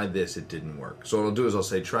 they tried this, it didn't work. So what I'll do is I'll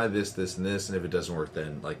say, try this, this, and this, and if it doesn't work,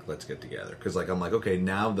 then like let's get together. Because like I'm like, okay,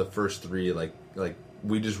 now the first 3 like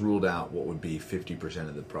we just ruled out what would be 50%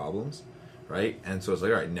 of the problems, right? And so it's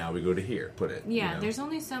like, all right, now we go to here, put it. Yeah, there's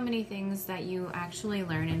only so many things that you actually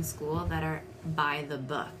learn in school that are by the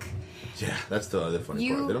book. Yeah, that's the other funny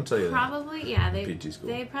part. They don't tell you probably, that. PT school.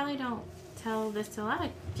 They probably don't tell this to a lot of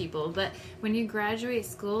people, but when you graduate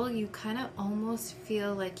school, you kind of almost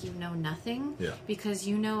feel like you know nothing, because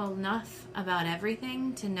you know enough about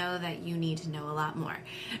everything to know that you need to know a lot more.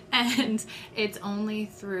 And it's only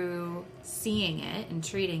through seeing it and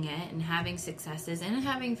treating it and having successes and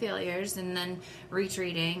having failures and then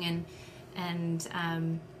retreating and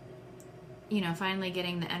finally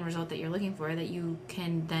getting the end result that you're looking for, that you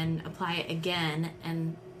can then apply it again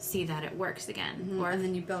and see that it works again. And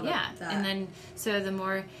then you build up that. And then, so the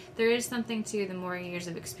more, there is something to the more years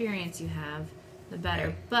of experience you have, the better.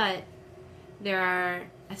 Right. But there are,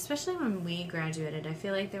 especially when we graduated, I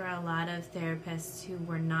feel like there are a lot of therapists who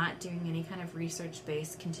were not doing any kind of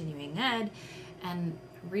research-based continuing ed, and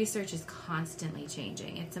research is constantly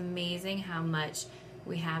changing. It's amazing how much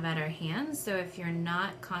we have at our hands. So if you're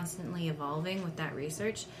not constantly evolving with that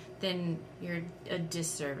research, then you're a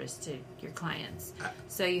disservice to your clients.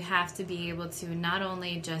 So you have to be able to not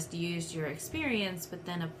only just use your experience, but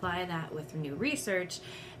then apply that with new research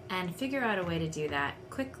and figure out a way to do that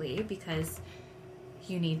quickly, because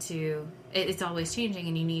you need to, it's always changing,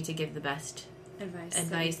 and you need to give the best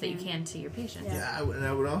advice that you can to your patients. Yeah, and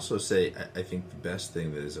I would also say, I think the best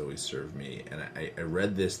thing that has always served me, and I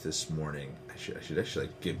read this morning, I should actually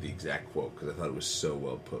like give the exact quote because I thought it was so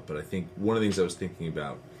well put, but I think one of the things I was thinking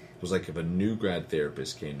about was like, if a new grad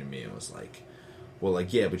therapist came to me and was like, well,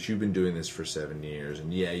 like, yeah, but you've been doing this for 7 years,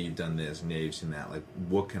 and yeah, you've done this, and yeah, you've seen that, like,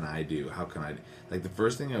 what can I do? How can I do? Like, the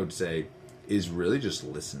first thing I would say is really just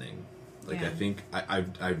listening. Like, I think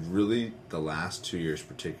I've really, the last 2 years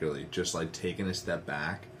particularly, just like taken a step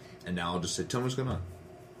back, and now I'll just say, tell me what's going on,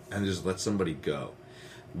 and just let somebody go.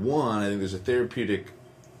 One, I think there's a therapeutic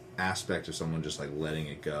aspect of someone just like letting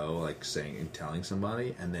it go, like saying and telling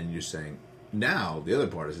somebody, and then you're saying, now the other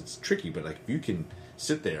part is it's tricky, but like if you can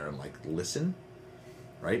sit there and like listen,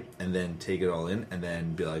 right, and then take it all in, and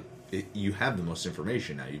then be like, you have the most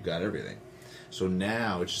information now, you've got everything. So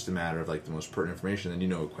now it's just a matter of like the most pertinent information, then you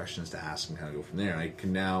know what questions to ask and kind of go from there. And I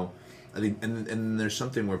can now, I think, and there's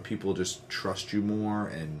something where people just trust you more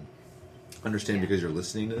and understand because you're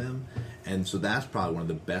listening to them. And so that's probably one of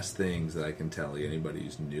the best things that I can tell anybody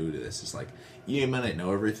who's new to this is like, you might not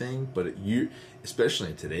know everything, but you,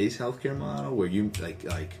 especially in today's healthcare model where you like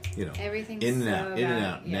everything's in and so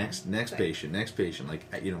out, next patient, like,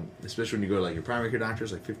 especially when you go to like your primary care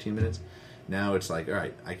doctors, like 15 minutes. Now it's like, all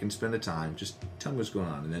right, I can spend the time, just tell me what's going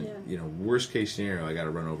on, and then worst case scenario, I got to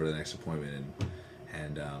run over to the next appointment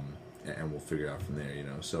and we'll figure it out from there.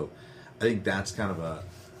 So I think that's kind of a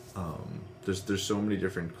there's so many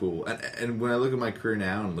different cool, and when I look at my career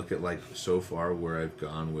now and look at like so far where I've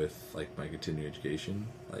gone with like my continuing education,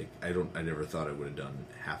 like I never thought I would have done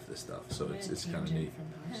half this stuff. So it's kind of neat.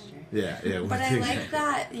 Yeah. But I like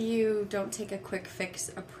that you don't take a quick fix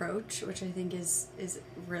approach, which I think is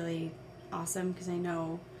really awesome, because I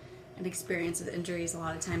know an experience with injuries, a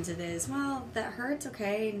lot of times it is, well, that hurts,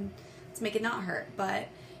 okay, and let's make it not hurt, but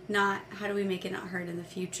not how do we make it not hurt in the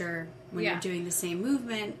future when you're doing the same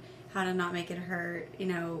movement, how to not make it hurt,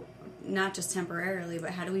 not just temporarily,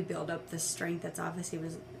 but how do we build up the strength that's obviously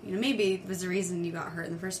was, maybe was the reason you got hurt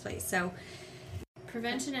in the first place. So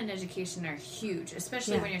prevention and education are huge,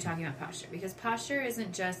 especially when you're talking about posture, because posture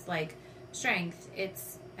isn't just like strength,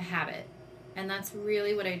 it's a habit. And that's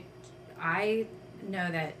really what I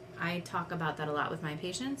know that I talk about that a lot with my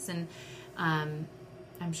patients, and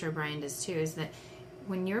I'm sure Brian does too, is that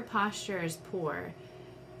when your posture is poor,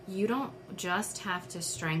 you don't just have to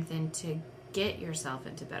strengthen to get yourself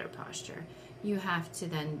into better posture. You have to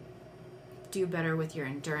then do better with your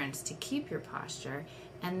endurance to keep your posture.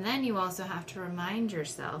 And then you also have to remind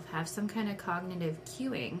yourself, have some kind of cognitive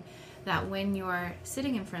cueing, that when you're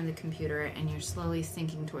sitting in front of the computer and you're slowly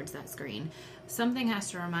sinking towards that screen, something has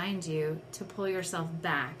to remind you to pull yourself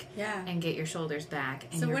back and get your shoulders back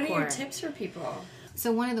and so your what core. are your tips for people?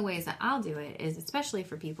 So one of the ways that I'll do it is, especially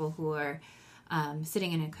for people who are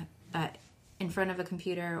sitting in front of a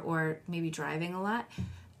computer or maybe driving a lot,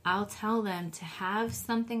 I'll tell them to have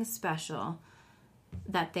something special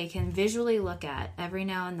that they can visually look at every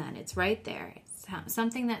now and then. It's right there. It's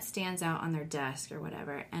something that stands out on their desk or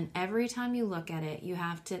whatever. And every time you look at it,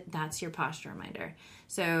 that's your posture reminder.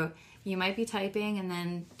 So you might be typing, and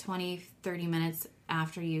then 20, 30 minutes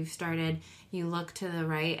after you've started, you look to the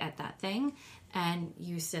right at that thing and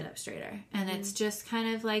you sit up straighter. And it's just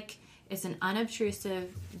kind of like, it's an unobtrusive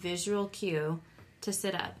visual cue to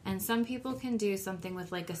sit up. And some people can do something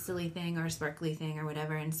with like a silly thing or a sparkly thing or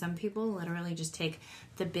whatever, and some people literally just take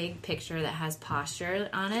the big picture that has posture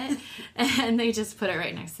on it and they just put it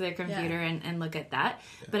right next to their computer and look at that.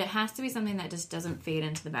 But it has to be something that just doesn't fade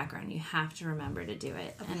into the background. You have to remember to do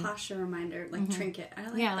it. A posture reminder, like trinket. I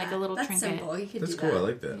like that. Like a little That's trinket. Simple. You could That's do cool. that. I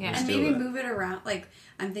like that. Yeah. And maybe move it around. Like,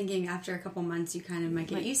 I'm thinking after a couple months, you kind of might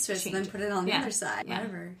get used to it, so then put it on the other side. Yeah.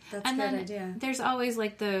 Whatever. That's and a good then idea. There's always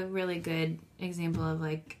like the really good example of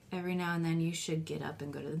like every now and then you should get up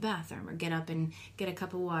and go to the bathroom or get up and get a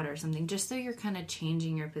cup of water or something, just so you're kind of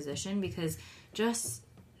changing your position, because just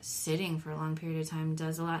sitting for a long period of time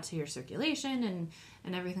does a lot to your circulation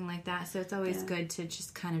and everything like that. So it's always good to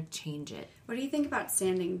just kind of change it. What do you think about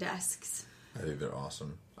standing desks? I think they're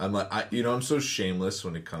awesome. I'm like, I'm so shameless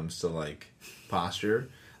when it comes to like posture.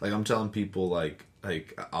 Like I'm telling people like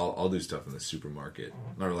I'll do stuff in the supermarket,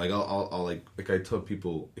 or like I'll like I tell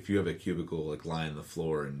people, if you have a cubicle, like lie on the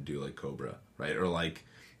floor and do like Cobra, right? Or like,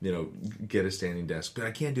 get a standing desk. But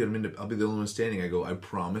I can't do it. I'll be the only one standing. I go, I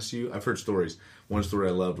promise you. I've heard stories. One story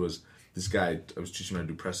I loved was this guy. I was teaching him how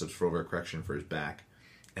to do press-ups for overcorrection for his back.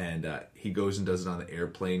 And he goes and does it on the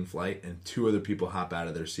airplane flight, and two other people hop out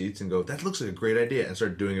of their seats and go, "That looks like a great idea," and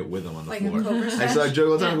start doing it with him on the floor. And so I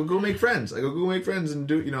joke all the time, I go make friends. I go make friends and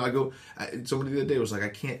do. Somebody the other day was like, I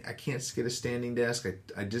can't get a standing desk.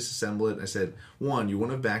 I disassemble it. And I said, one, you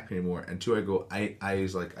won't have back pain anymore, and two, I go, I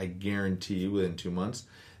was like, I guarantee you within 2 months,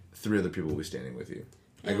 3 other people will be standing with you.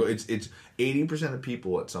 Yeah. I go, it's 80% of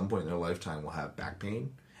people at some point in their lifetime will have back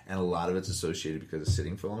pain, and a lot of it's associated because of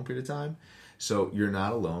sitting for a long period of time. So you're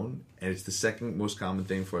not alone, and it's the second most common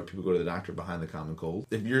thing for why people go to the doctor behind the common cold.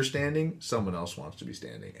 If you're standing, someone else wants to be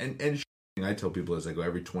standing. And I tell people as I go,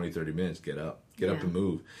 every 20, 30 minutes, get up and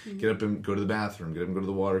move. Mm-hmm. Get up and go to the bathroom. Get up and go to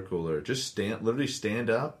the water cooler. Just literally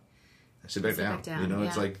stand up and sit back down.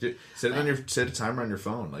 It's like set a timer on your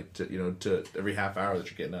phone, like to every half hour that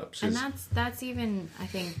you're getting up. And that's even, I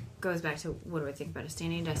think, goes back to what do I think about a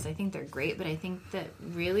standing desk. I think they're great, but I think that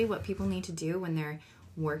really what people need to do when they're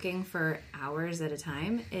working for hours at a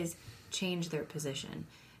time is change their position.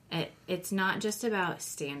 It's not just about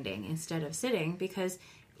standing instead of sitting, because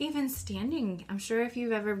even standing, I'm sure if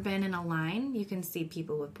you've ever been in a line, you can see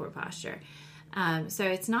people with poor posture. So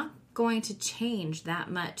it's not going to change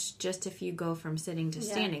that much just if you go from sitting to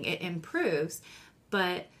standing. It improves,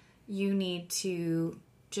 but you need to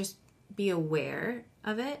just be aware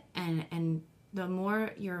of it, and the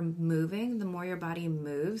more you're moving, the more your body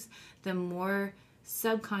moves, the more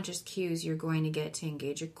subconscious cues you're going to get to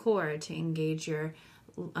engage your core, to engage your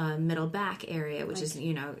middle back area, which is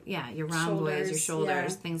your rhomboids, your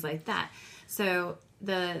shoulders, things like that. So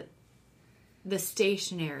the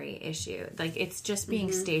stationary issue, like it's just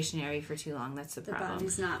being stationary for too long, that's the problem. The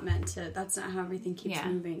body's not meant to, that's not how everything keeps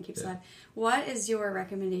moving, keeps alive. What is your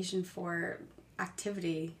recommendation for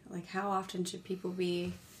activity? Like how often should people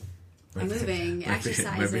be moving,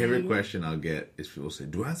 exercising? My favorite question I'll get is people say,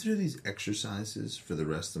 do I have to do these exercises for the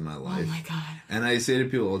rest of my life? Oh my God. And I say to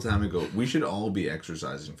people all the time, I go, we should all be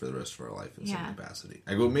exercising for the rest of our life in some capacity.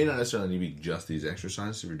 I go, it may not necessarily need to be just these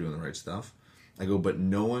exercises if you're doing the right stuff. I go, but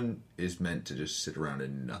no one is meant to just sit around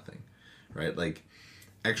and do nothing, right? Like,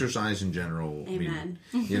 exercise in general. Amen.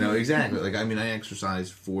 Exactly. Like, I exercise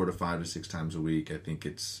 4 to 5 to 6 times a week. I think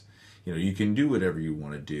it's, you can do whatever you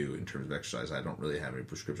want to do in terms of exercise. I don't really have any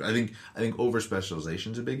prescription. I think over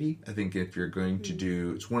specialization is a biggie. I think if you're going to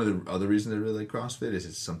do, it's one of the other reasons I really like CrossFit is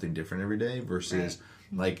it's something different every day versus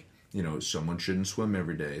like someone shouldn't swim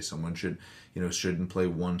every day. Someone shouldn't play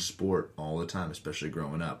one sport all the time, especially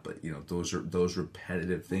growing up. But those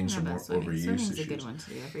repetitive things are more overuse Swimming's issues. a good one to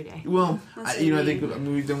do every day. Well, I think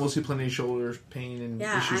then we'll see plenty of shoulder pain and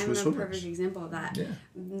issues with swimmers. Yeah, I'm a perfect example of that. Yeah.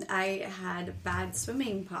 I had bad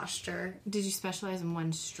swimming posture. Did you specialize in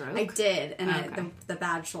one stroke? I did, and the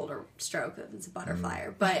bad shoulder stroke, it's a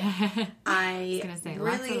butterflyer. But I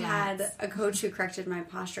really had a coach who corrected my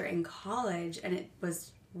posture in college, and it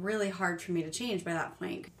was really hard for me to change by that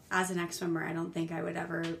point. As an ex-swimmer, I don't think I would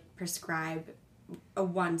ever prescribe a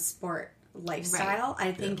one sport lifestyle. Right.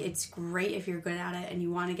 I think it's great if you're good at it and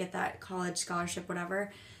you want to get that college scholarship,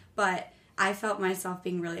 whatever. But I felt myself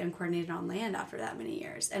being really uncoordinated on land after that many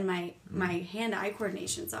years, and my hand-eye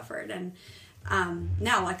coordination suffered. And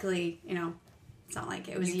now, luckily, it's not like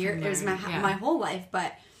it was it was my whole life,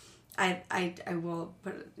 but I will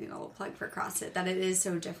put a little plug for CrossFit, that it is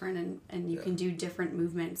so different, and you can do different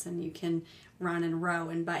movements, and you can run and row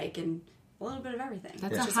and bike and a little bit of everything.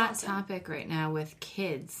 That's a hot topic right now with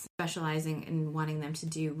kids specializing and wanting them to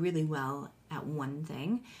do really well at one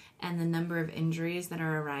thing, and the number of injuries that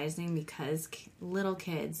are arising because little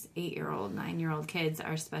kids, 8-year-old, 9-year-old kids,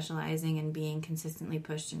 are specializing and being consistently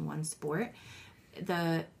pushed in one sport.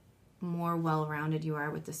 The more well-rounded you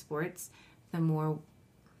are with the sports, the more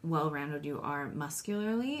well-rounded you are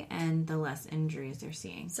muscularly, and the less injuries they're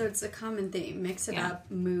seeing. So it's a common theme. Mix it up,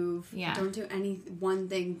 move. Yeah. Don't do any one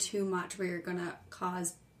thing too much where you're going to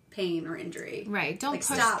cause pain or injury. Right. Don't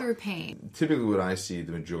push through pain. Typically what I see,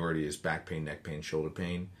 the majority is back pain, neck pain, shoulder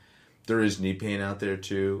pain. There is knee pain out there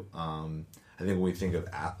too. I think when we think of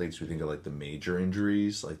athletes, we think of like the major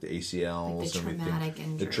injuries, like the ACLs, like the traumatic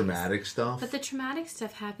injuries. The traumatic stuff. But the traumatic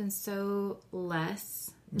stuff happens so less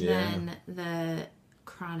than the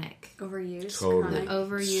chronic overuse. Totally. The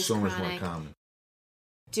overuse, so chronic, much more common.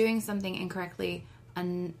 Doing something incorrectly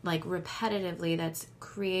and like repetitively, that's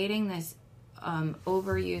creating this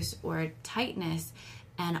overuse or tightness,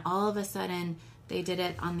 and all of a sudden they did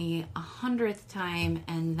it on the 100th time,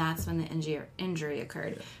 and that's when the injury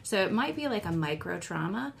occurred. Yeah. So it might be like a micro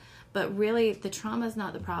trauma, but really the trauma is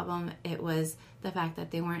not the problem. It was the fact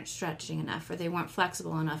that they weren't stretching enough, or they weren't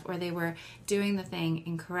flexible enough, or they were doing the thing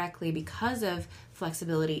incorrectly because of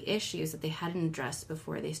flexibility issues that they hadn't addressed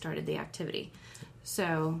before they started the activity.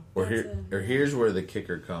 So, or here's where the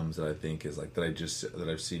kicker comes, that I think is like that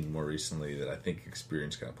I've seen more recently, that I think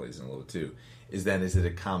experience kind of plays in a little bit too. Is it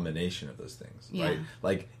a combination of those things, right?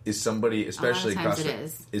 Like, is somebody, especially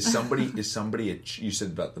CrossFit, is somebody you said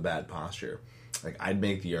about the bad posture. Like, I'd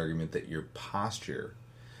make the argument that your posture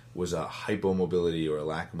was a hypomobility or a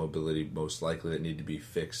lack of mobility, most likely, that needed to be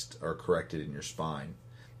fixed or corrected in your spine.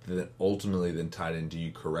 That ultimately then tied into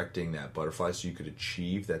you correcting that butterfly so you could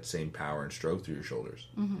achieve that same power and stroke through your shoulders.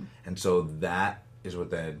 Mm-hmm. And so that is what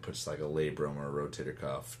then puts like a labrum or a rotator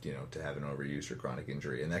cuff, to have an overuse or chronic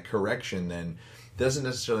injury. And that correction then doesn't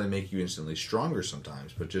necessarily make you instantly stronger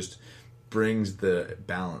sometimes, but just brings the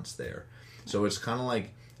balance there. So it's kind of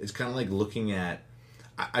like looking at,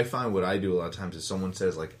 I find what I do a lot of times is someone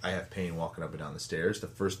says, like, I have pain walking up and down the stairs. The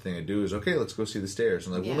first thing I do is, okay, let's go see the stairs.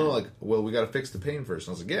 I'm like, well, we got to fix the pain first.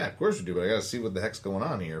 And I was like, yeah, of course we do, but I got to see what the heck's going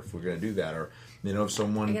on here if we're going to do that. Or, if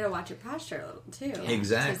someone... I got to watch your posture a little, too.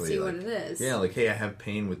 Exactly. To see what it is. Yeah, like, hey, I have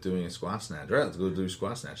pain with doing a squat snatch. All right, let's go do a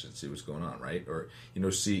squat snatch and see what's going on, right? Or,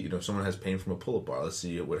 if someone has pain from a pull-up bar, let's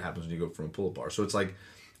see what happens when you go from a pull-up bar. So it's like,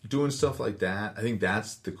 doing stuff like that, I think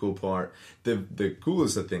that's the cool part. The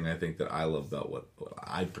coolest thing I think that I love about what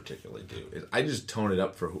I particularly do is I just tone it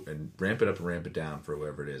up and ramp it up and ramp it down for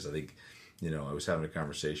whoever it is. I think, I was having a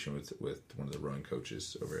conversation with one of the rowing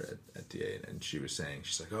coaches over at DA, and she was saying,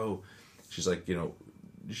 she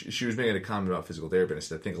was making a comment about physical therapy, and I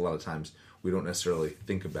said, I think a lot of times we don't necessarily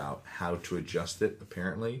think about how to adjust it,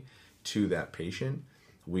 apparently, to that patient.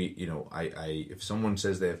 If someone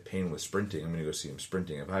says they have pain with sprinting, I'm going to go see them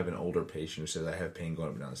sprinting. If I have an older patient who says I have pain going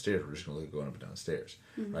up and down the stairs, we're just going to look at going up and down the stairs,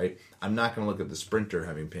 right? I'm not going to look at the sprinter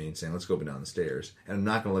having pain saying, let's go up and down the stairs. And I'm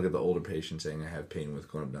not going to look at the older patient saying I have pain with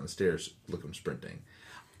going up and down the stairs, look at them sprinting.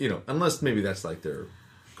 Unless maybe that's like their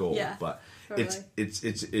goal. Yeah, but totally.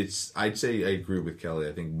 it's I'd say I agree with Kelly.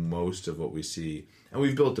 I think most of what we see, and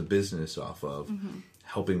we've built a business off of,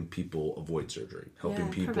 helping people avoid surgery, helping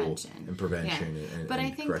people in prevention and but I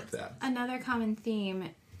think correct that. Another common theme,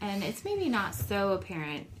 and it's maybe not so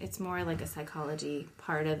apparent, it's more like a psychology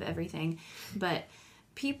part of everything, but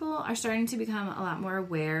people are starting to become a lot more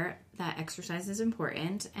aware that exercise is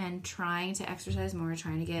important and trying to exercise more,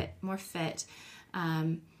 trying to get more fit.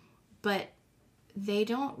 But they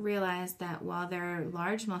don't realize that while there are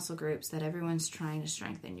large muscle groups that everyone's trying to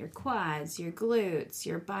strengthen, your quads, your glutes,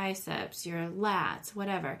 your biceps, your lats,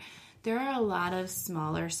 whatever, there are a lot of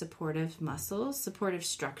smaller supportive muscles, supportive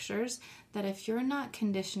structures, that if you're not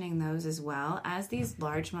conditioning those as well, as these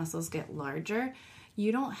large muscles get larger,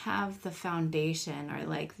 you don't have the foundation or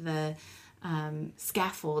like the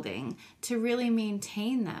scaffolding to really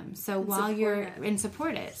maintain them. So while you're and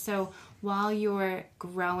support it. So while you're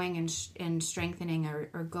growing and strengthening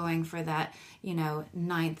or going for that,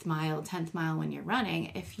 9th mile, 10th mile when you're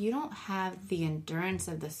running, if you don't have the endurance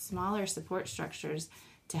of the smaller support structures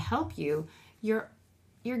to help you, you're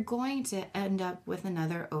going to end up with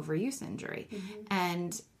another overuse injury.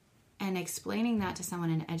 And explaining that to someone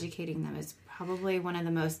and educating them is probably one of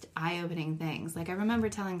the most eye-opening things. Like, I remember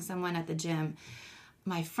telling someone at the gym,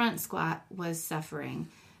 my front squat was suffering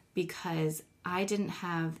because I didn't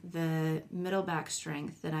have the middle back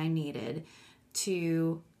strength that I needed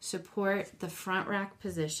to support the front rack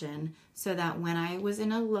position so that when I was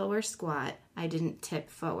in a lower squat, I didn't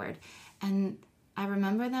tip forward. And I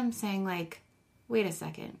remember them saying, like, wait a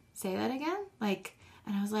second, say that again?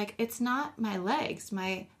 And I was like, it's not my legs.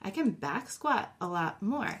 I can back squat a lot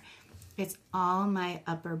more. It's all my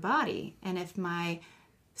upper body. And if my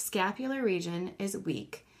scapular region is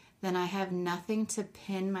weak, then I have nothing to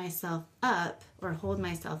pin myself up or hold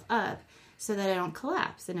myself up so that I don't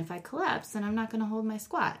collapse. And if I collapse, then I'm not going to hold my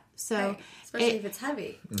squat. So, right. Especially if it's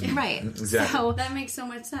heavy. Right. Exactly. So that makes so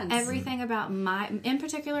much sense. Everything about in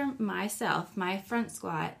particular, myself, my front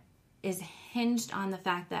squat is hinged on the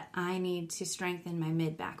fact that I need to strengthen my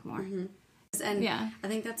mid-back more. And I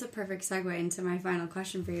think that's a perfect segue into my final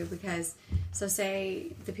question for you, because so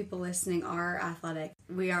say the people listening are athletic.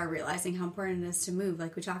 We are realizing how important it is to move,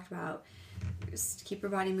 like we talked about. Just keep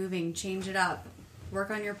your body moving, change it up, work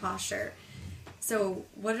on your posture. So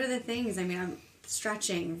what are the things, I'm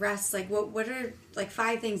stretching, rest, what are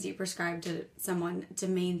 5 things you prescribe to someone to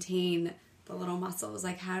maintain the little muscles?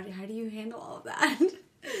 How do you handle all of that?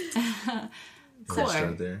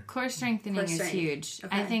 Core strengthening is huge.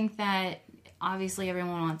 Okay. I think that obviously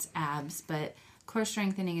everyone wants abs, but core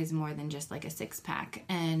strengthening is more than just like a 6-pack,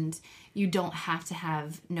 and you don't have to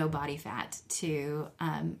have no body fat to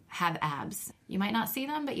have abs. You might not see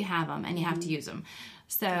them, but you have them, and you have to use them.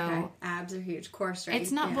 So abs are huge. Core strength.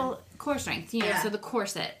 It's not core strength. So the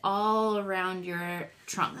corset all around your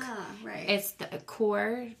trunk. Right. It's the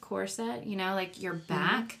corset. Like your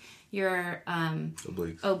back, your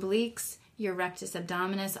obliques, your rectus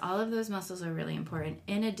abdominis. All of those muscles are really important.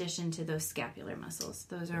 In addition to those scapular muscles,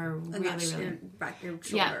 those are really your back, your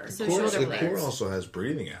shoulder. Yeah. So the core also has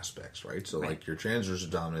breathing aspects, right? So like your transverse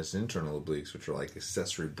abdominis, internal obliques, which are like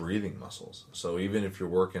accessory breathing muscles. So even if you're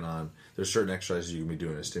working on, there's certain exercises you can be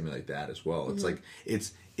doing to stimulate that as well. It's like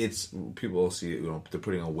it's people see they're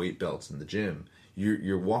putting on weight belts in the gym.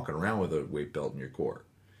 You're walking around with a weight belt in your core,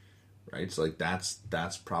 right? So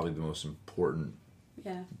that's probably the most important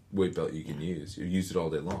weight belt you can use. You use it all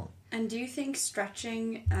day long. And do you think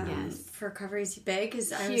stretching for recovery is big?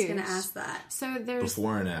 Because I was going to ask that. So there's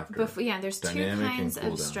before and after. There's Dynamic 2 kinds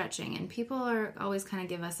of stretching, and people are always kind of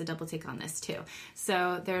give us a double take on this too.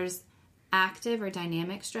 So there's active or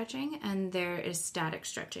dynamic stretching, and there is static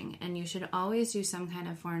stretching, and you should always do some kind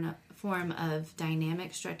of form of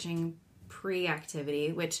dynamic stretching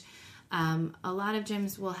pre-activity, which a lot of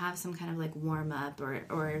gyms will have some kind of like warm up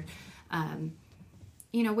or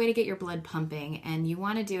way to get your blood pumping, and you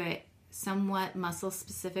want to do it somewhat muscle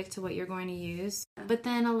specific to what you're going to use. But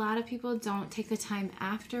then a lot of people don't take the time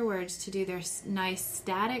afterwards to do their nice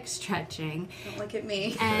static stretching. Don't look at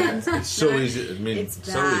me. And it's so easy. It's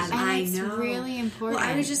bad. So easy. And it's really important.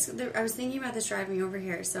 Well, I was thinking about this driving over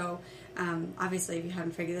here. So obviously, if you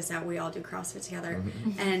haven't figured this out, we all do CrossFit together.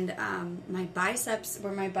 And my biceps,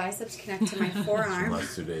 where my biceps connect to my forearm,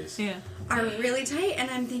 last 2 days, are really tight.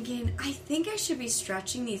 And I'm thinking, I think I should be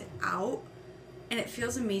stretching these out. And it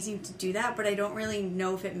feels amazing to do that, but I don't really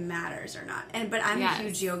know if it matters or not. But I'm a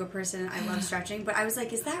huge yoga person. I love stretching. But I was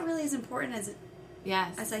like, is that really as important as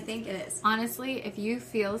I think it is? Honestly, if you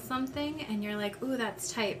feel something and you're like, ooh,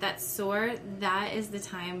 that's tight, that's sore, that is the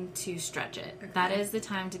time to stretch it. Okay. That is the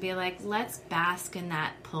time to be like, let's bask in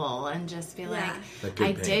that pull and just be like,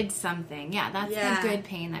 I did something. Yeah, that's the good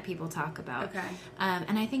pain that people talk about. Okay.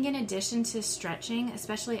 And I think in addition to stretching,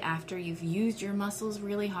 especially after you've used your muscles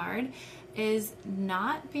really hard, is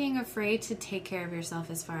not being afraid to take care of yourself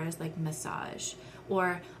as far as like massage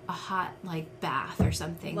or a hot like bath or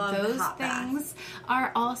something. Love the Those hot bath. things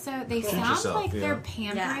are also, they sound yourself, like they're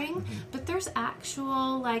yeah. pampering, but there's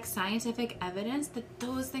actual like scientific evidence that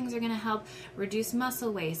those things are going to help reduce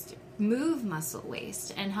muscle waste, move muscle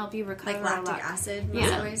waste, and help you recover Like a lot. lactic acid, Yeah.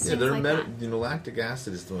 muscle waste. Yeah, there are like that. lactic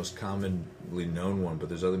acid is the most commonly known one, but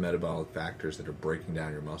there's other metabolic factors that are breaking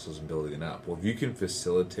down your muscles and building it up. Well, if you can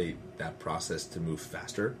facilitate that process to move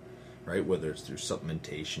faster, right? Whether it's through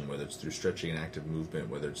supplementation, whether it's through stretching and active movement,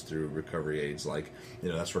 whether it's through recovery aids, like,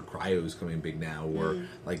 that's where cryo is coming big now, or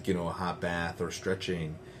like, a hot bath or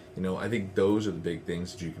stretching. I think those are the big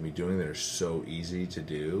things that you can be doing that are so easy to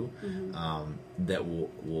do, that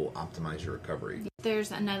will optimize your recovery.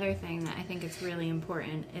 There's another thing that I think is really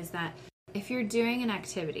important is that if you're doing an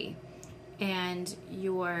activity and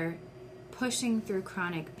you're pushing through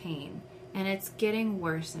chronic pain and it's getting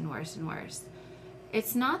worse and worse and worse,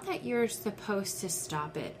 it's not that you're supposed to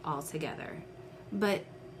stop it altogether, but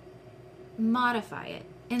modify it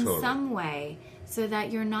in some way so that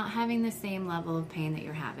you're not having the same level of pain that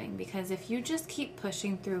you're having. Because if you just keep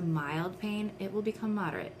pushing through mild pain, it will become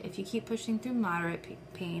moderate. If you keep pushing through moderate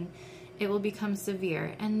pain, it will become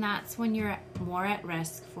severe. And that's when you're more at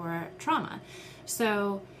risk for trauma.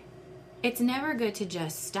 So it's never good to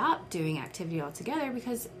just stop doing activity altogether,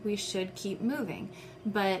 because we should keep moving.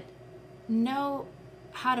 But know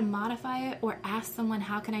how to modify it, or ask someone,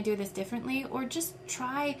 how can I do this differently? Or just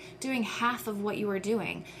try doing half of what you were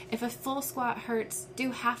doing. If a full squat hurts,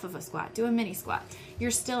 do half of a squat, do a mini squat.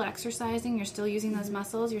 You're still exercising, you're still using those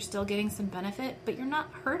muscles, you're still getting some benefit, but you're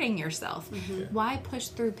not hurting yourself. Why push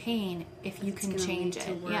through pain if you can change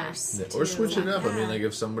it? Yes. Or switch it up. Yeah. I mean, like,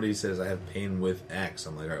 if somebody says, I have pain with X,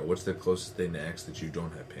 I'm like, all right, what's the closest thing to X that you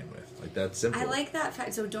don't have pain with? Like, that's simple. I like that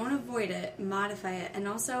fact. So don't avoid it, modify it. And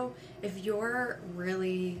also, if you're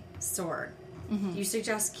really sore, you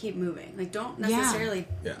suggest keep moving. Like, don't necessarily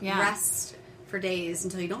rest for days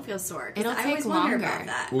until you don't feel sore. It'll I take always longer. wonder about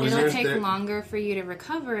that. Well, It'll take longer for you to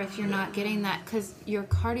recover if you're not getting that, because your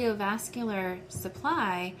cardiovascular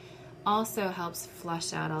supply also helps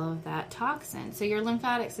flush out all of that toxin. So your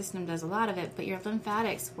lymphatic system does a lot of it, but your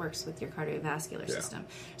lymphatics works with your cardiovascular system.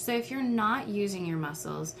 So if you're not using your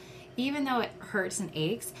muscles, even though it hurts and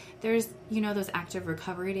aches, there's, those active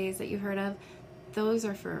recovery days that you heard of. Those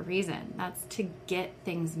are for a reason. That's to get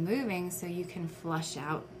things moving so you can flush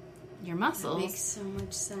out your muscles. That makes so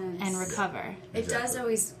much sense. And recover. It does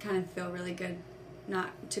always kind of feel really good not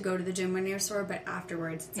to go to the gym when you're sore, but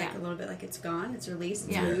afterwards it's like a little bit like it's gone, it's released,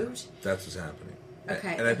 it's moved. That's what's happening.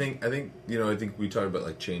 Okay. And I think we talked about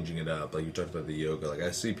like changing it up. Like you talked about the yoga. Like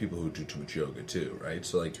I see people who do too much yoga too, right?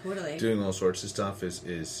 So like doing all sorts of stuff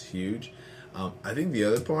is huge. I think the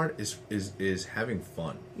other part is having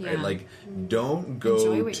fun, right? Like, don't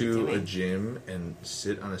go to a gym and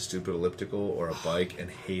sit on a stupid elliptical or a bike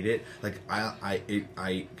and hate it. Like,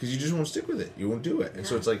 because you just won't stick with it. You won't do it. And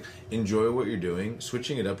so it's like, enjoy what you're doing.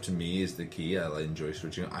 Switching it up to me is the key. I enjoy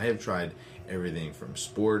switching. I have tried everything from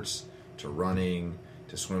sports to running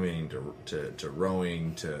to swimming to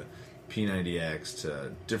rowing to P90X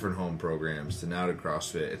to different home programs to now to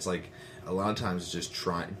CrossFit. It's like, a lot of times it's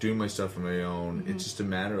just doing my stuff on my own. It's just a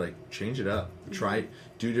matter like change it up,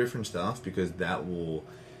 do different stuff, because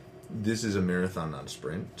this is a marathon, not a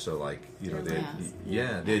sprint. So like the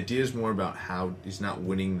idea is more about how it's not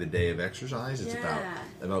winning the day of exercise. It's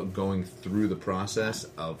about going through the process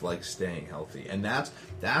of like staying healthy, and that's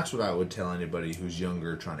what I would tell anybody who's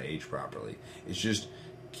younger trying to age properly. It's just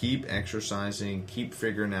keep exercising, keep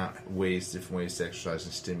figuring out different ways to exercise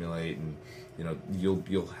and stimulate, and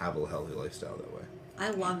you'll have a healthy lifestyle that way.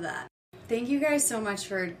 I love that. Thank you guys so much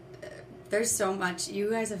for. There's so much.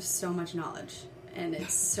 You guys have so much knowledge, and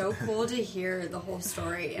it's so cool to hear the whole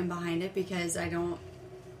story and behind it, because I don't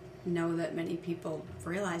know that many people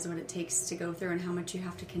realize what it takes to go through and how much you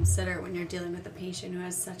have to consider when you're dealing with a patient who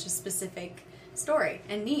has such a specific story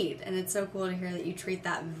and need. And it's so cool to hear that you treat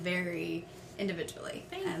that very individually.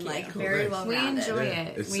 Thank and you. like Cool, very thanks. well We rounded. enjoy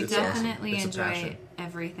it. We It's definitely awesome. It's a enjoy passion.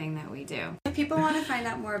 everything that we do. If people want to find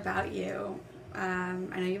out more about you, I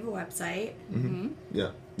know you have a website.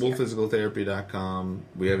 Yeah, wolfphysicaltherapy.com.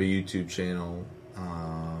 We have a YouTube channel.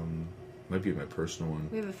 Might be my personal one.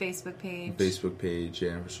 We have a Facebook page. Facebook page,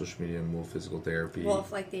 for social media, Wolf Physical Therapy. Wolf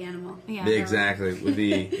like the animal. Yeah.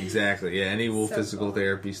 Exactly. Any Wolf So Physical cool.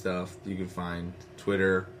 Therapy stuff you can find.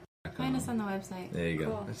 Twitter. Find us on the website. There you go.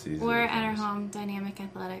 Cool. That's easy. Or at our home, Dynamic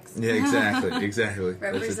Athletics. Yeah, exactly. That's it too.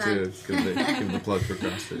 Represent. Give the plug for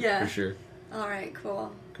CrossFit. Yeah. For sure. All right,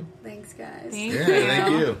 cool. Thanks, guys. Thank Yeah, you. thank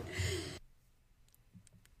you.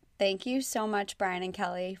 Thank you so much, Brian and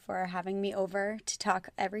Kelly, for having me over to talk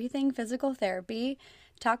everything physical therapy.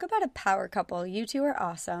 Talk about a power couple. You two are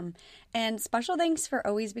awesome. And special thanks for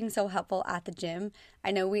always being so helpful at the gym.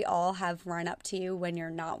 I know we all have run up to you when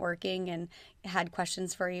you're not working and had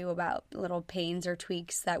questions for you about little pains or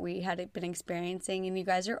tweaks that we had been experiencing. And you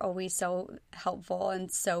guys are always so helpful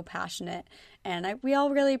and so passionate. And we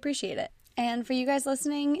all really appreciate it. And for you guys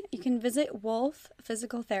listening, you can visit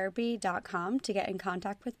wolfphysicaltherapy.com to get in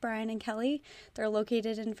contact with Brian and Kelly. They're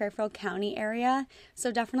located in Fairfield County area.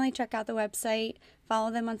 So definitely check out the website,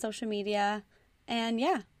 follow them on social media. And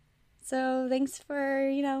yeah, so thanks for,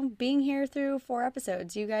 being here through 4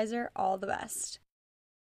 episodes. You guys are all the best.